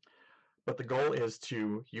 But the goal is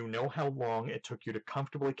to, you know how long it took you to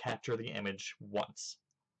comfortably capture the image once.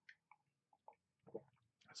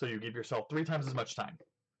 So you give yourself 3 times as much time.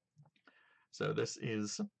 So this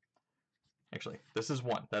is, actually, this is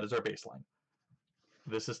 1. That is our baseline.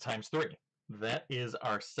 This is times 3. That is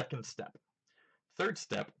our second step. Third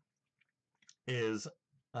step is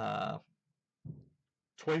to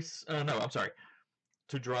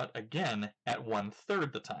draw it again at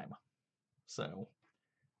 1/3 the time. So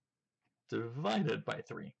divided by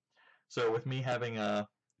 3. So with me having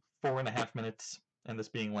 4.5 minutes and this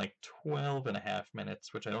being like 12.5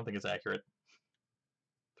 minutes, which I don't think is accurate.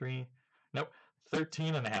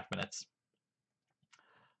 13.5 minutes.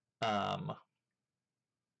 That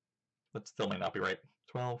still may not be right.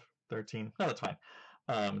 12, 13. No, that's fine.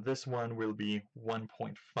 This one will be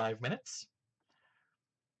 1.5 minutes.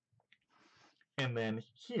 And then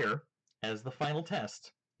here, as the final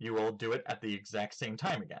test, you will do it at the exact same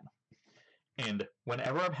time again. And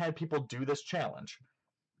whenever I've had people do this challenge,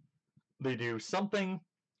 they do something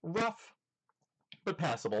rough but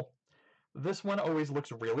passable. This one always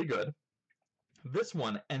looks really good. This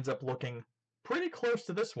one ends up looking pretty close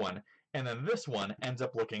to this one, and then this one ends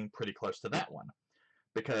up looking pretty close to that one.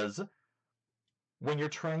 Because when you're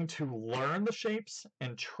trying to learn the shapes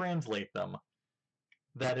and translate them,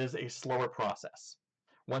 that is a slower process.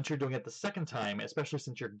 Once you're doing it the second time, especially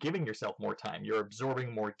since you're giving yourself more time, you're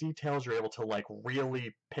absorbing more details, you're able to like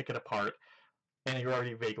really pick it apart, and you're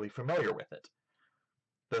already vaguely familiar with it.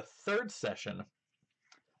 The third session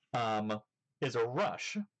is a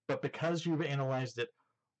rush, but because you've analyzed it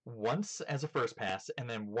once as a first pass and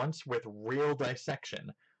then once with real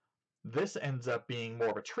dissection, this ends up being more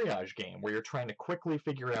of a triage game where you're trying to quickly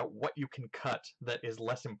figure out what you can cut that is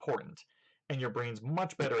less important, and your brain's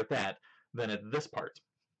much better at that than at this part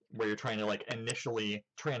where you're trying to like initially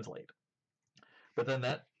translate. But then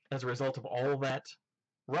that, as a result of all that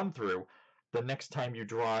run through, the next time you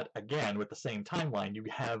draw it again with the same timeline, you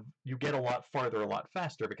get a lot farther a lot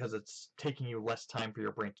faster because it's taking you less time for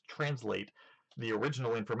your brain to translate the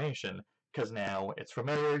original information, because now it's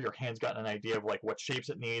familiar, your hand's gotten an idea of like what shapes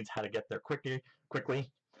it needs, how to get there quickly,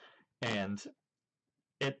 and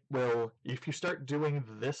it will, if you start doing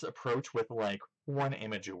this approach with like 1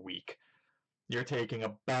 image a week, you're taking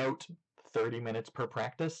about 30 minutes per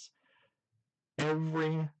practice.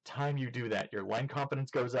 Every time you do that, your line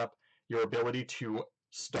confidence goes up, your ability to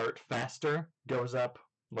start faster goes up,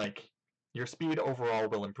 like your speed overall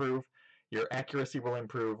will improve, your accuracy will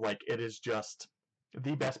improve. Like, it is just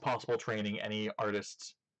the best possible training any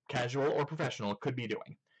artist, casual or professional, could be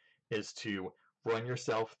doing, is to run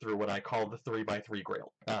yourself through what I call the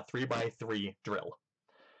 3x3 drill.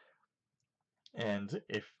 And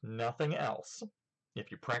if nothing else, if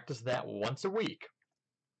you practice that once a week,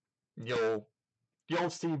 you'll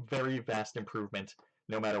see very vast improvement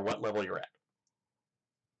no matter what level you're at.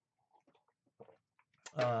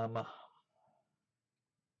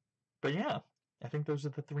 But yeah, I think those are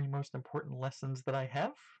the three most important lessons that I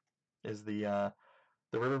have, is the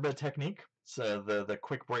riverbed technique, so the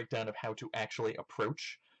quick breakdown of how to actually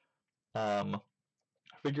approach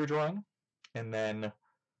figure drawing, and then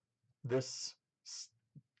this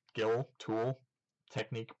skill, tool,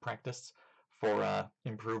 technique, practice for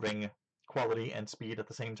improving quality and speed at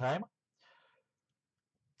the same time.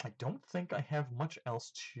 I don't think I have much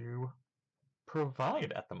else to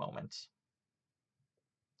provide at the moment.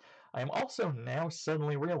 I am also now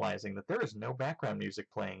suddenly realizing that there is no background music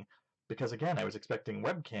playing, because again, I was expecting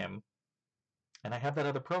webcam, and I have that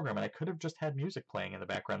other program, and I could have just had music playing in the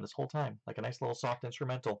background this whole time, like a nice little soft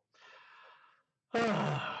instrumental.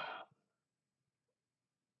 The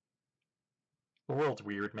world's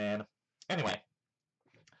weird, man. Anyway,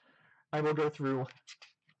 I will go through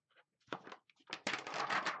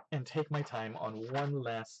and take my time on one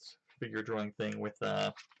last figure drawing thing with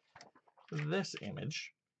this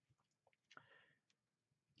image.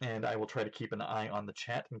 And I will try to keep an eye on the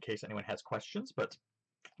chat in case anyone has questions, but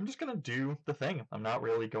I'm just going to do the thing. I'm not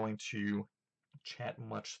really going to chat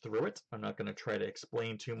much through it. I'm not going to try to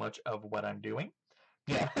explain too much of what I'm doing.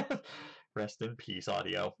 Yeah, rest in peace,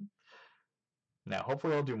 audio. Now,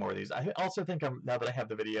 hopefully I'll do more of these. I also think now that I have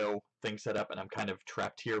the video thing set up and I'm kind of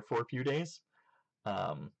trapped here for a few days,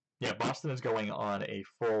 yeah, Boston is going on a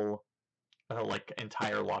full, like,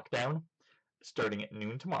 entire lockdown starting at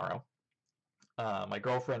noon tomorrow. My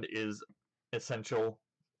girlfriend is essential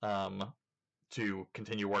to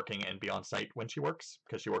continue working and be on site when she works,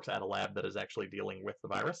 because she works at a lab that is actually dealing with the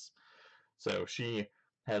virus. So she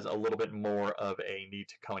has a little bit more of a need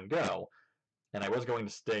to come and go. And I was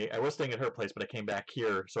staying at her place, but I came back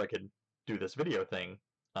here so I could do this video thing.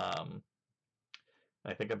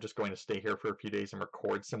 I think I'm just going to stay here for a few days and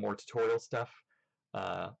record some more tutorial stuff,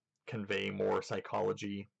 convey more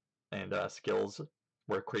psychology and skills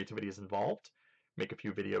where creativity is involved, make a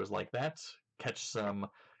few videos like that, catch some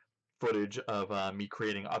footage of me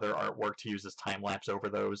creating other artwork to use as time-lapse over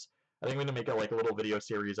those. I think I'm going to make a little video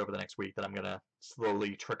series over the next week that I'm going to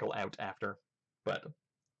slowly trickle out after. But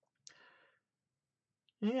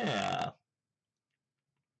yeah,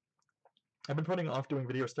 I've been putting off doing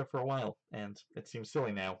video stuff for a while, and it seems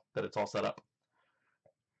silly now that it's all set up.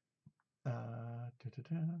 Oh,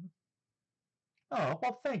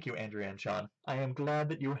 well, thank you, Andrea and Sean. I am glad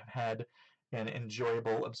that you have had an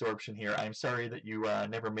enjoyable absorption here. I'm sorry that you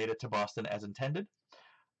never made it to Boston as intended.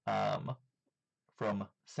 From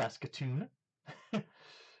Saskatoon.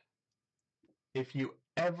 If you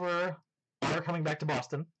ever are coming back to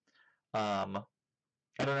Boston, I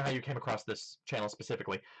don't know how you came across this channel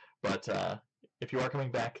specifically, but if you are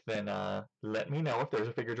coming back, then let me know if there's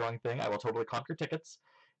a figure drawing thing. I will totally comp your tickets.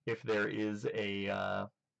 If there is a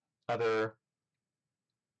other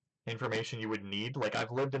information you would need, like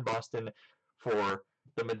I've lived in Boston for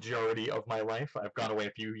the majority of my life. I've gone away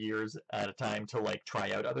a few years at a time to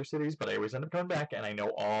try out other cities, but I always end up coming back, and I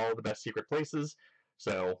know all the best secret places.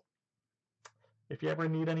 So if you ever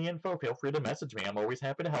need any info, feel free to message me. I'm always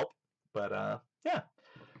happy to help. But yeah,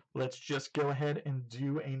 let's just go ahead and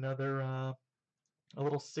do another a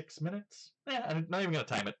little 6 minutes. Yeah, I'm not even going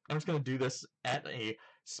to time it. I'm just going to do this at a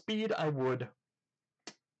speed I would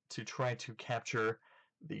to try to capture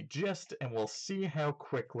the gist, and we'll see how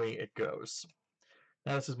quickly it goes.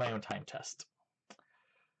 Now, this is my own time test.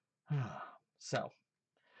 So,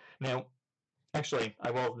 now, actually,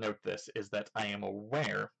 I will note this, is that I am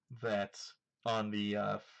aware that on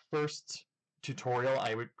the first tutorial,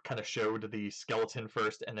 I kind of showed the skeleton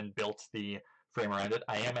first and then built the frame around it.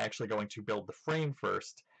 I am actually going to build the frame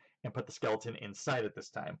first and put the skeleton inside it this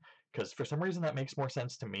time, because for some reason that makes more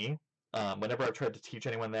sense to me. Whenever I've tried to teach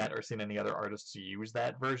anyone that or seen any other artists use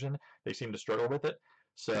that version, they seem to struggle with it.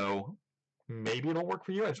 So maybe it'll work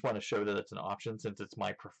for you. I just want to show that it's an option since it's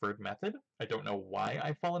my preferred method. I don't know why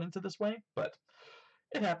I've fallen into this way, but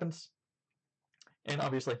it happens. And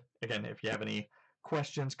obviously, again, if you have any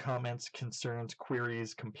questions, comments, concerns,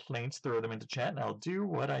 queries, complaints, throw them into chat and I'll do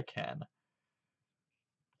what I can.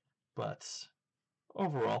 But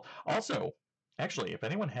overall, also, actually, if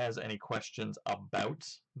anyone has any questions about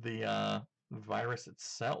the virus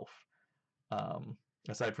itself,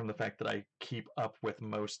 aside from the fact that I keep up with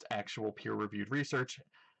most actual peer-reviewed research,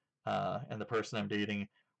 and the person I'm dating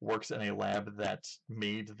works in a lab that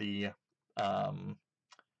made the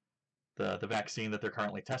vaccine that they're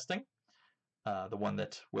currently testing, the one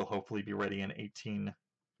that will hopefully be ready in 18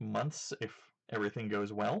 months if everything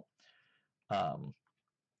goes well.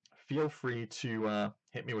 Feel free to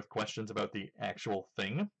hit me with questions about the actual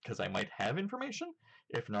thing, because I might have information.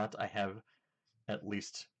 If not, I have at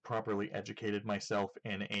least properly educated myself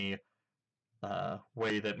in a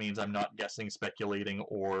way that means I'm not guessing, speculating,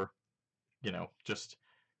 or, just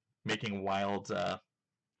making wild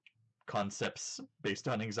concepts based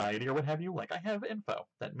on anxiety or what have you. Like, I have info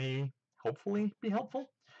that may hopefully be helpful.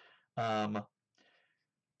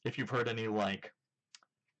 If you've heard any, like,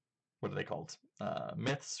 what are they called?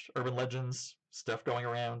 Myths, urban legends, stuff going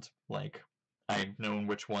around. Like, I've known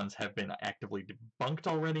which ones have been actively debunked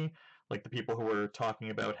already. Like the people who were talking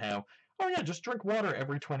about how, oh yeah, just drink water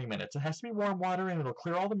every 20 minutes. It has to be warm water and it'll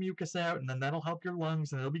clear all the mucus out and then that'll help your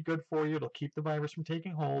lungs and it'll be good for you. It'll keep the virus from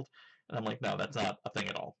taking hold. And I'm like, no, that's not a thing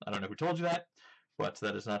at all. I don't know who told you that, but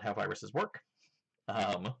that is not how viruses work.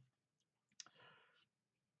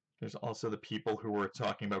 There's also the people who were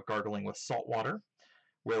talking about gargling with salt water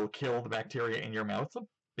will kill the bacteria in your mouth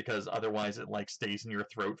because otherwise it like stays in your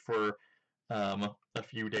throat for a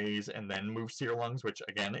few days and then moves to your lungs, which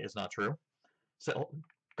again is not true. So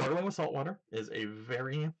gargling with salt water is a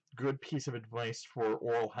very good piece of advice for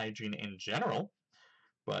oral hygiene in general,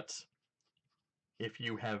 but if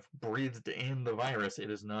you have breathed in the virus,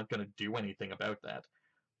 it is not going to do anything about that.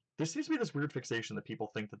 There seems to be this weird fixation that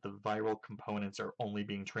people think that the viral components are only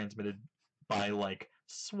being transmitted by, like,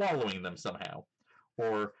 swallowing them somehow,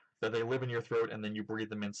 or that they live in your throat and then you breathe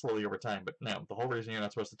them in slowly over time. But no, the whole reason you're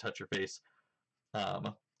not supposed to touch your face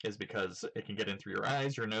is because it can get in through your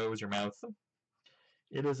eyes, your nose, your mouth.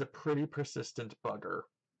 It is a pretty persistent bugger.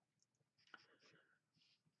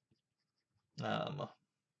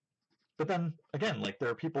 But then, again, like, there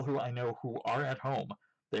are people who I know who are at home.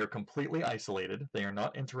 They are completely isolated. They are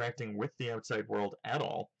not interacting with the outside world at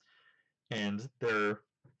all. And they're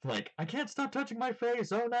like, I can't stop touching my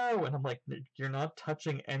face, oh no! And I'm like, you're not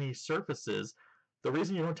touching any surfaces. The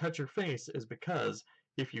reason you don't touch your face is because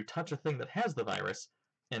if you touch a thing that has the virus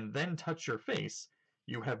and then touch your face,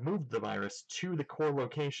 you have moved the virus to the core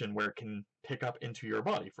location where it can pick up into your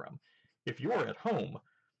body from. If you're at home,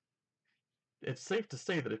 it's safe to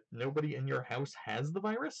say that if nobody in your house has the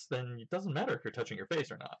virus, then it doesn't matter if you're touching your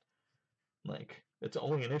face or not. Like, it's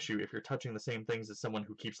only an issue if you're touching the same things as someone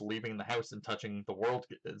who keeps leaving the house and touching the world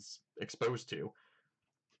is exposed to.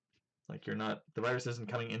 Like, you're not, the virus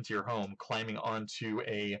isn't coming into your home, climbing onto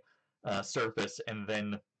a surface, and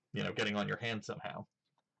then, getting on your hand somehow.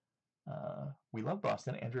 We love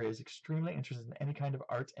Boston. Andrea is extremely interested in any kind of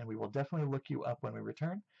art, and we will definitely look you up when we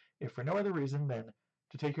return, if for no other reason than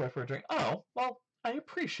to take you out for a drink. Oh, well, I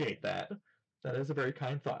appreciate that. That is a very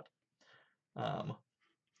kind thought.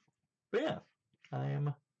 But yeah, I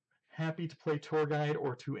am happy to play tour guide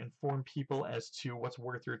or to inform people as to what's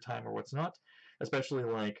worth your time or what's not, especially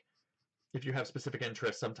like if you have specific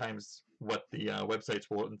interests. Sometimes what the websites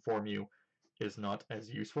will inform you is not as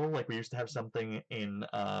useful. Like, we used to have something in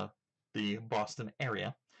the Boston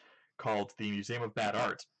area called the Museum of Bad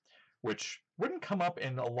Art, which wouldn't come up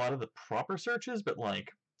in a lot of the proper searches, but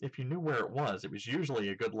like if you knew where it was usually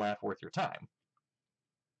a good laugh worth your time.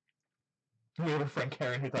 We have a friend,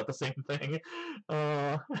 Karen, who thought the same thing.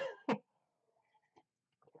 It's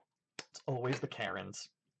always the Karens.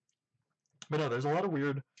 But no, there's a lot of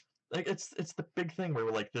weird... Like, it's the big thing where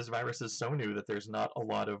we're like, this virus is so new that there's not a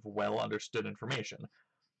lot of well-understood information.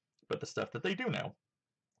 But the stuff that they do know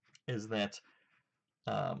is that...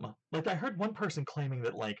 like, I heard one person claiming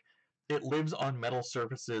that, like, it lives on metal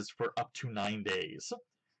surfaces for up to 9 days.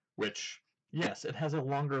 Which... yes, it has a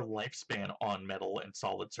longer lifespan on metal and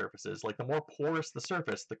solid surfaces. Like, the more porous the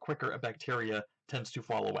surface, the quicker a bacteria tends to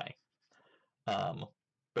fall away.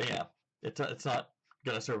 But yeah, it's not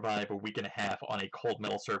going to survive a week and a half on a cold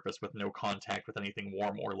metal surface with no contact with anything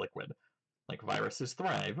warm or liquid. Like, viruses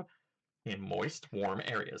thrive in moist, warm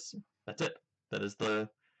areas. That's it. That is the...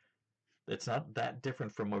 It's not that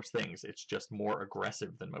different from most things. It's just more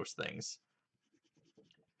aggressive than most things.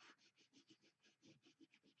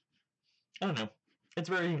 I don't know. It's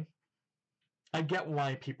very... I get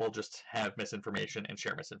why people just have misinformation and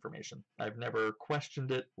share misinformation. I've never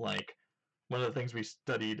questioned it. Like, one of the things we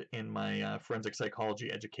studied in my forensic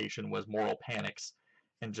psychology education was moral panics,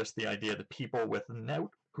 and just the idea that people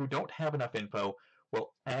who don't have enough info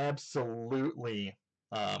will absolutely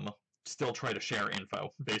still try to share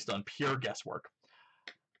info based on pure guesswork.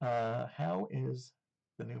 How is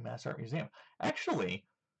the new Mass Art Museum? Actually,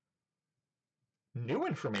 new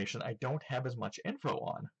information I don't have as much info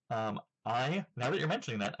on. Now that you're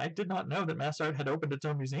mentioning that, I did not know that Mass Art had opened its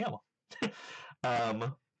own museum.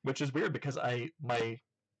 Which is weird because where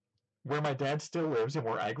my dad still lives and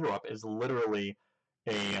where I grew up is literally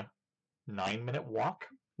a 9-minute walk.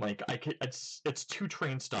 Like, it's 2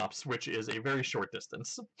 train stops, which is a very short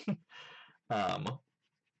distance.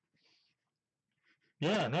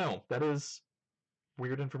 Yeah, no, that is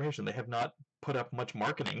weird information. They have not put up much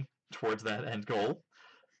marketing towards that end goal.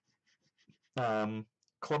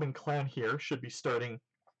 Clubbing Clown here should be starting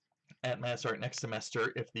at MassArt next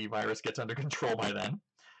semester if the virus gets under control by then.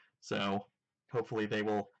 So hopefully they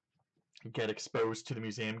will get exposed to the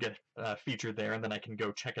museum, get featured there, and then I can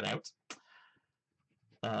go check it out.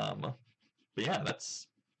 But yeah, that's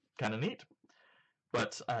kind of neat.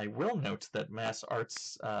 But I will note that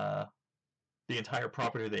MassArt's, the entire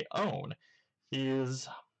property they own, is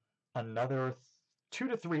another 2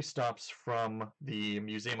 to 3 stops from the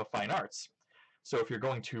Museum of Fine Arts. So if you're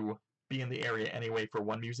going to be in the area anyway for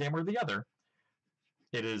one museum or the other,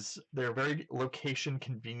 they're very location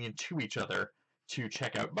convenient to each other to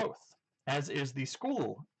check out both, as is the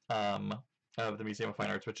school of the Museum of Fine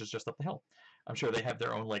Arts, which is just up the hill. I'm sure they have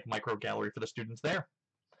their own like micro gallery for the students there.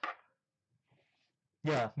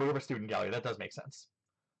 Yeah, move a student gallery. That does make sense.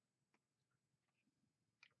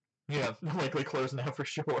 Yeah, likely closed now for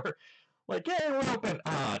sure. Like, yeah, we're open.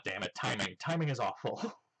 Ah, damn it, timing. Timing is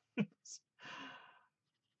awful.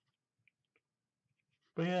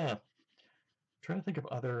 But yeah, trying to think of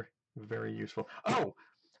other very useful. Oh,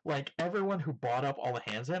 like everyone who bought up all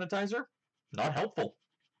the hand sanitizer, not helpful.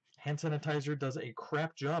 Hand sanitizer does a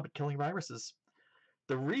crap job at killing viruses.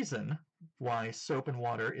 The reason why soap and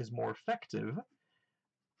water is more effective,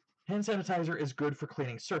 hand sanitizer is good for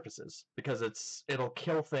cleaning surfaces because it'll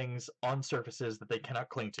kill things on surfaces that they cannot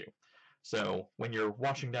cling to. So when you're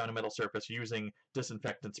washing down a metal surface using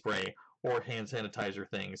disinfectant spray or hand sanitizer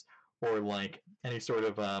things, or like any sort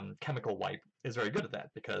of chemical wipe is very good at that,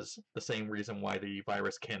 because the same reason why the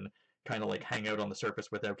virus can kind of like hang out on the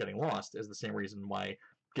surface without getting lost is the same reason why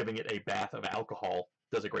giving it a bath of alcohol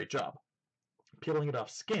does a great job. Peeling it off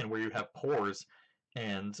skin where you have pores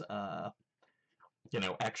and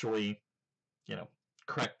actually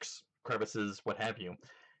cracks, crevices, what have you,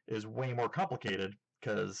 is way more complicated,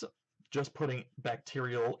 because just putting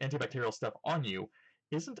antibacterial stuff on you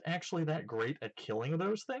isn't actually that great at killing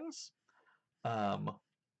those things.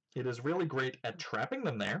 It is really great at trapping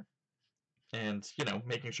them there, and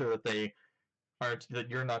making sure that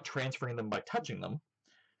you're not transferring them by touching them.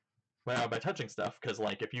 Well, by touching stuff, because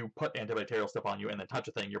like if you put antibacterial stuff on you and then touch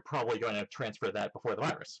a thing, you're probably going to transfer that before the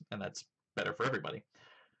virus, and that's better for everybody.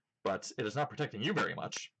 But it is not protecting you very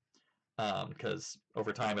much, because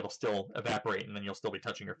over time it'll still evaporate, and then you'll still be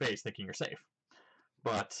touching your face thinking you're safe.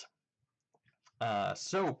 But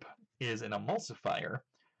soap is an emulsifier,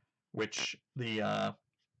 which the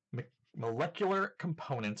molecular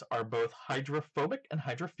components are both hydrophobic and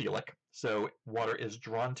hydrophilic, so water is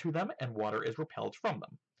drawn to them and water is repelled from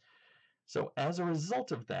them. So as a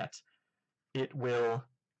result of that, it will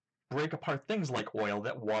break apart things like oil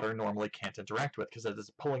that water normally can't interact with, because as it's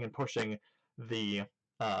pulling and pushing the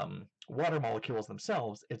water molecules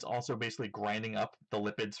themselves, it's also basically grinding up the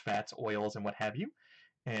lipids, fats, oils, and what have you.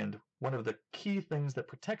 And one of the key things that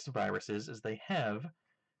protects viruses is they have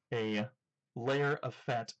a layer of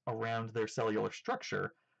fat around their cellular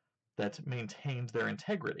structure that maintains their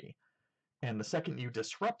integrity. And the second you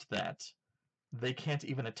disrupt that, they can't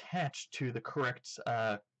even attach to the correct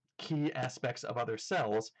key aspects of other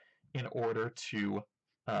cells in order to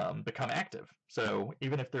become active. So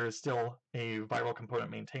even if there is still a viral component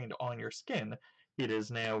maintained on your skin, it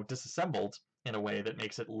is now disassembled in a way that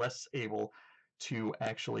makes it less able to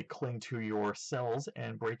actually cling to your cells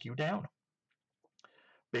and break you down.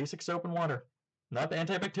 Basic soap and water. Not the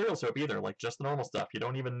antibacterial soap either, like just the normal stuff. You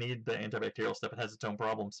don't even need the antibacterial stuff. It has its own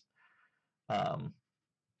problems. But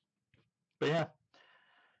yeah.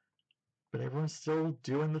 But everyone's still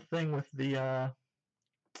doing the thing with the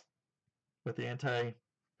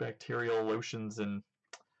antibacterial lotions and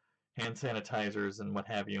hand sanitizers and what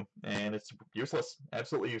have you, and it's useless.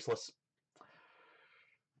 Absolutely useless.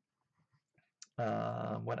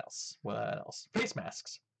 What else? What else? Face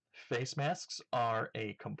masks. Face masks are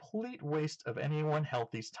a complete waste of anyone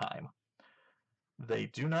healthy's time. They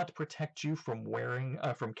do not protect you from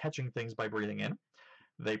catching things by breathing in.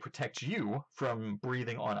 They protect you from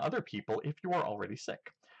breathing on other people if you are already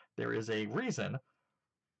sick. There is a reason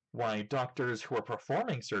why doctors who are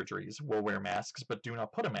performing surgeries will wear masks but do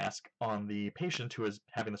not put a mask on the patient who is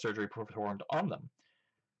having the surgery performed on them,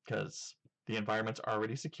 because the environment's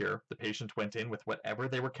already secure. The patient went in with whatever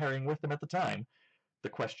they were carrying with them at the time. The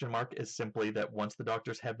question mark is simply that once the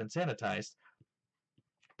doctors have been sanitized,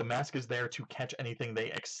 the mask is there to catch anything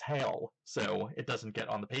they exhale, so it doesn't get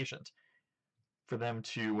on the patient. For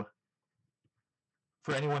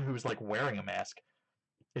anyone who's like wearing a mask,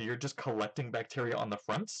 you're just collecting bacteria on the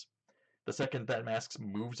fronts. The second that mask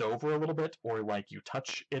moves over a little bit, or like you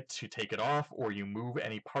touch it to take it off, or you move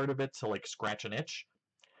any part of it to like scratch an itch,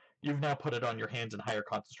 you've now put it on your hands in higher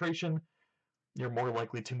concentration. you're more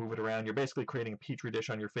likely to move it around. You're basically creating a petri dish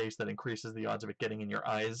on your face that increases the odds of it getting in your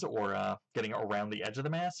eyes or getting around the edge of the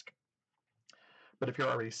mask. But if you're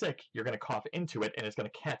already sick, you're going to cough into it, and it's going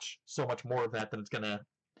to catch so much more of that than it's going to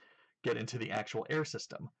get into the actual air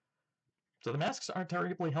system. So the masks aren't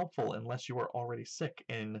terribly helpful unless you are already sick,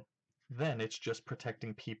 and then it's just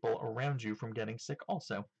protecting people around you from getting sick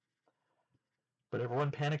also. But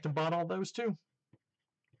everyone panicked and bought all those too.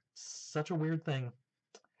 Such a weird thing.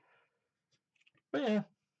 But yeah,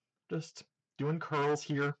 just doing curls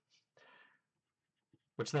here,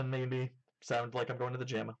 which then made me sound like I'm going to the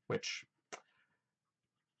gym, which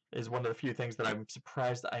is one of the few things that I'm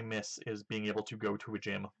surprised I miss, is being able to go to a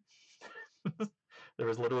gym. There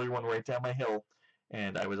was literally one right down my hill,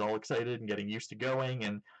 and I was all excited and getting used to going,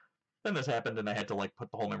 and then this happened, and I had to like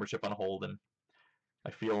put the whole membership on hold, and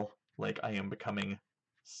I feel like I am becoming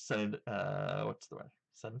what's the word?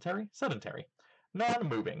 Sedentary? Sedentary.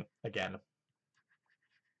 Non-moving again.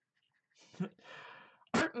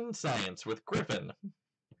 Art and science with Griffin.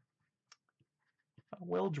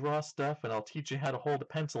 We'll draw stuff and I'll teach you how to hold a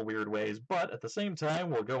pencil weird ways, but at the same time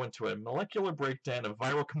we'll go into a molecular breakdown of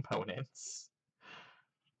viral components.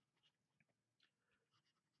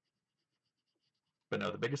 But no,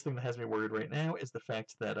 the biggest thing that has me worried right now is the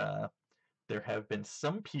fact that there have been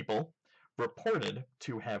some people reported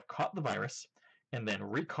to have caught the virus and then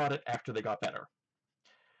re-caught it after they got better.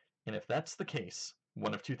 And if that's the case,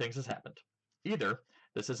 one of two things has happened. Either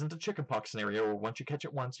this isn't a chickenpox scenario where once you catch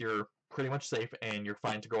it once, you're pretty much safe and you're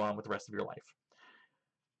fine to go on with the rest of your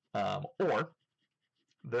life. Or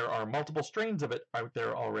there are multiple strains of it out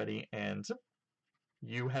there already, and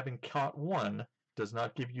you having caught one does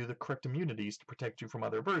not give you the correct immunities to protect you from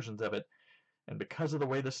other versions of it. And because of the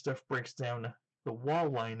way this stuff breaks down the wall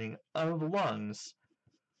lining of lungs,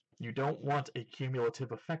 you don't want a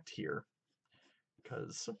cumulative effect here,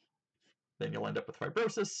 because then you'll end up with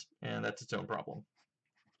fibrosis, and that's its own problem.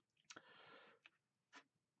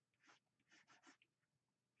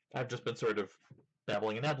 I've just been sort of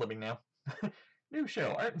babbling and ad-libbing now. New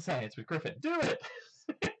show, Art and Science with Griffin. Do it!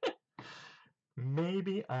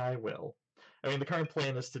 Maybe I will. I mean, the current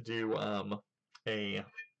plan is to do a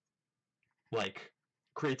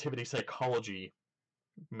creativity psychology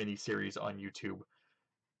mini-series on YouTube,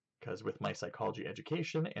 because with my psychology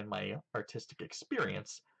education and my artistic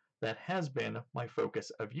experience, that has been my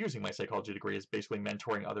focus of using my psychology degree, is basically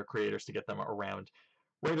mentoring other creators to get them around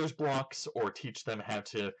writer's blocks or teach them how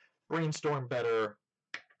to brainstorm better.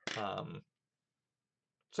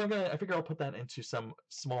 So I figure I'll put that into some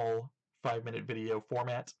small 5-minute video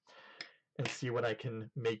format and see what I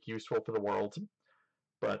can make useful for the world.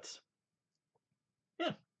 But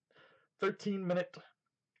yeah, 13-minute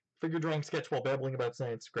figure drawing sketch while babbling about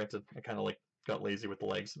science. Granted, I kind of got lazy with the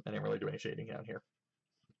legs. I didn't really do any shading down here.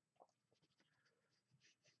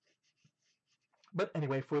 But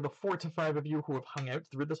anyway, for the 4 to 5 of you who have hung out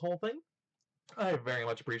through this whole thing, I very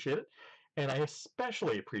much appreciate it. And I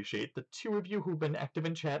especially appreciate the 2 of you who've been active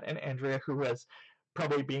in chat, and Andrea, who has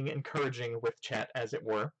probably been encouraging with chat, as it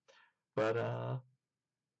were. But,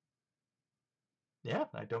 yeah,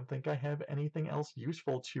 I don't think I have anything else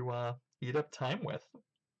useful to eat up time with.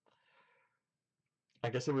 I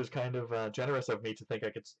guess it was kind of generous of me to think I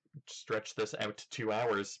could stretch this out to 2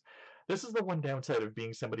 hours. This is the one downside of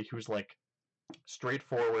being somebody who's,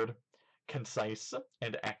 straightforward, concise,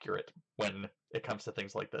 and accurate when it comes to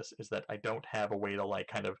things like this, is that I don't have a way to,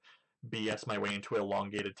 kind of BS my way into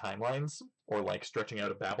elongated timelines, or, stretching out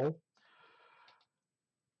a babble.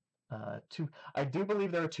 I do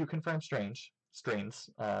believe there are 2 confirmed strains.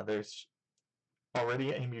 There's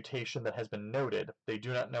already a mutation that has been noted. They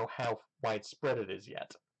do not know how widespread it is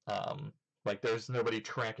yet. There's nobody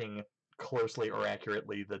tracking closely or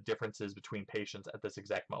accurately the differences between patients at this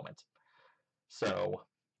exact moment. So,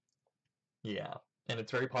 yeah. And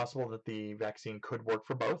it's very possible that the vaccine could work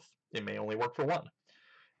for both. It may only work for one.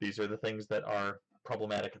 These are the things that are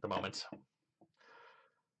problematic at the moment.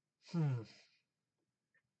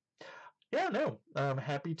 Yeah, no. I'm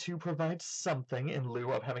happy to provide something in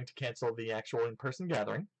lieu of having to cancel the actual in-person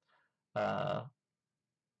gathering.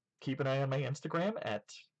 Keep an eye on my Instagram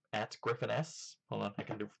at GriffinS. Hold on, I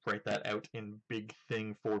can write that out in big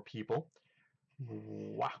thing for people.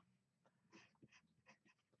 Wow.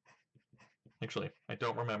 Actually, I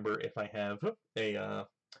don't remember if I have a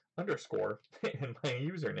underscore in my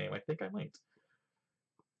username. I think I might.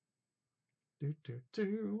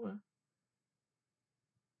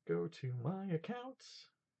 Go to my account.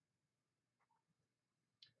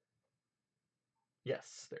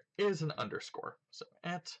 Yes, there is an underscore. So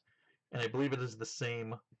at, and I believe it is the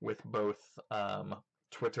same with both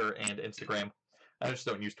Twitter and Instagram. I just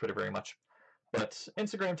don't use Twitter very much. But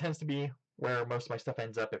Instagram tends to be where most of my stuff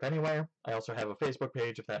ends up, if anywhere. I also have a Facebook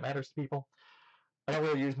page if that matters to people. I don't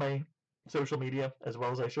really use my social media as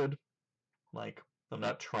well as I should. Like, I'm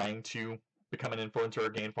not trying to become an influencer or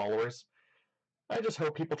gain followers. I just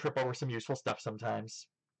hope people trip over some useful stuff sometimes.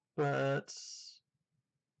 But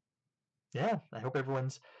yeah, I hope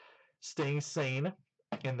everyone's staying sane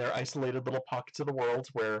in their isolated little pockets of the world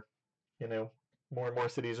where, you know, more and more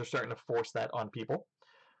cities are starting to force that on people.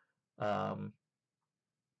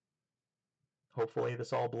 Hopefully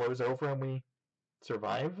this all blows over and we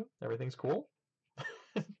survive. Everything's cool.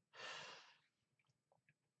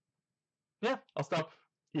 Yeah, I'll stop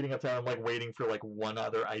eating up time. I'm like waiting for like one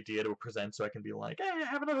other idea to present so I can be like, hey, I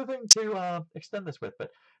have another thing to extend this with. But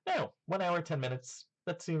no, 1 hour, 10 minutes.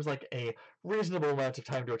 That seems like a reasonable amount of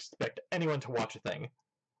time to expect anyone to watch a thing.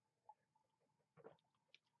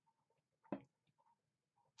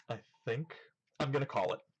 I think I'm going to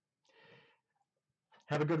call it.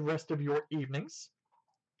 Have a good rest of your evenings.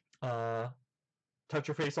 Touch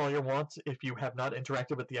your face all you want if you have not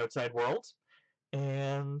interacted with the outside world.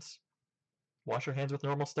 And wash your hands with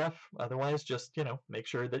normal stuff. Otherwise, just, make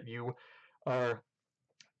sure that you are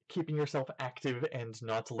keeping yourself active and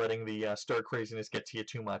not letting the stir craziness get to you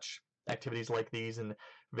too much. Activities like these and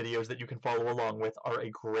videos that you can follow along with are a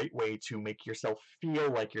great way to make yourself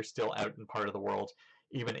feel like you're still out in part of the world,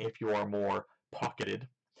 even if you are more pocketed.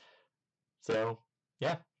 So,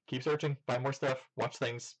 yeah, keep searching, find more stuff, watch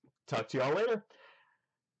things. Talk to y'all later.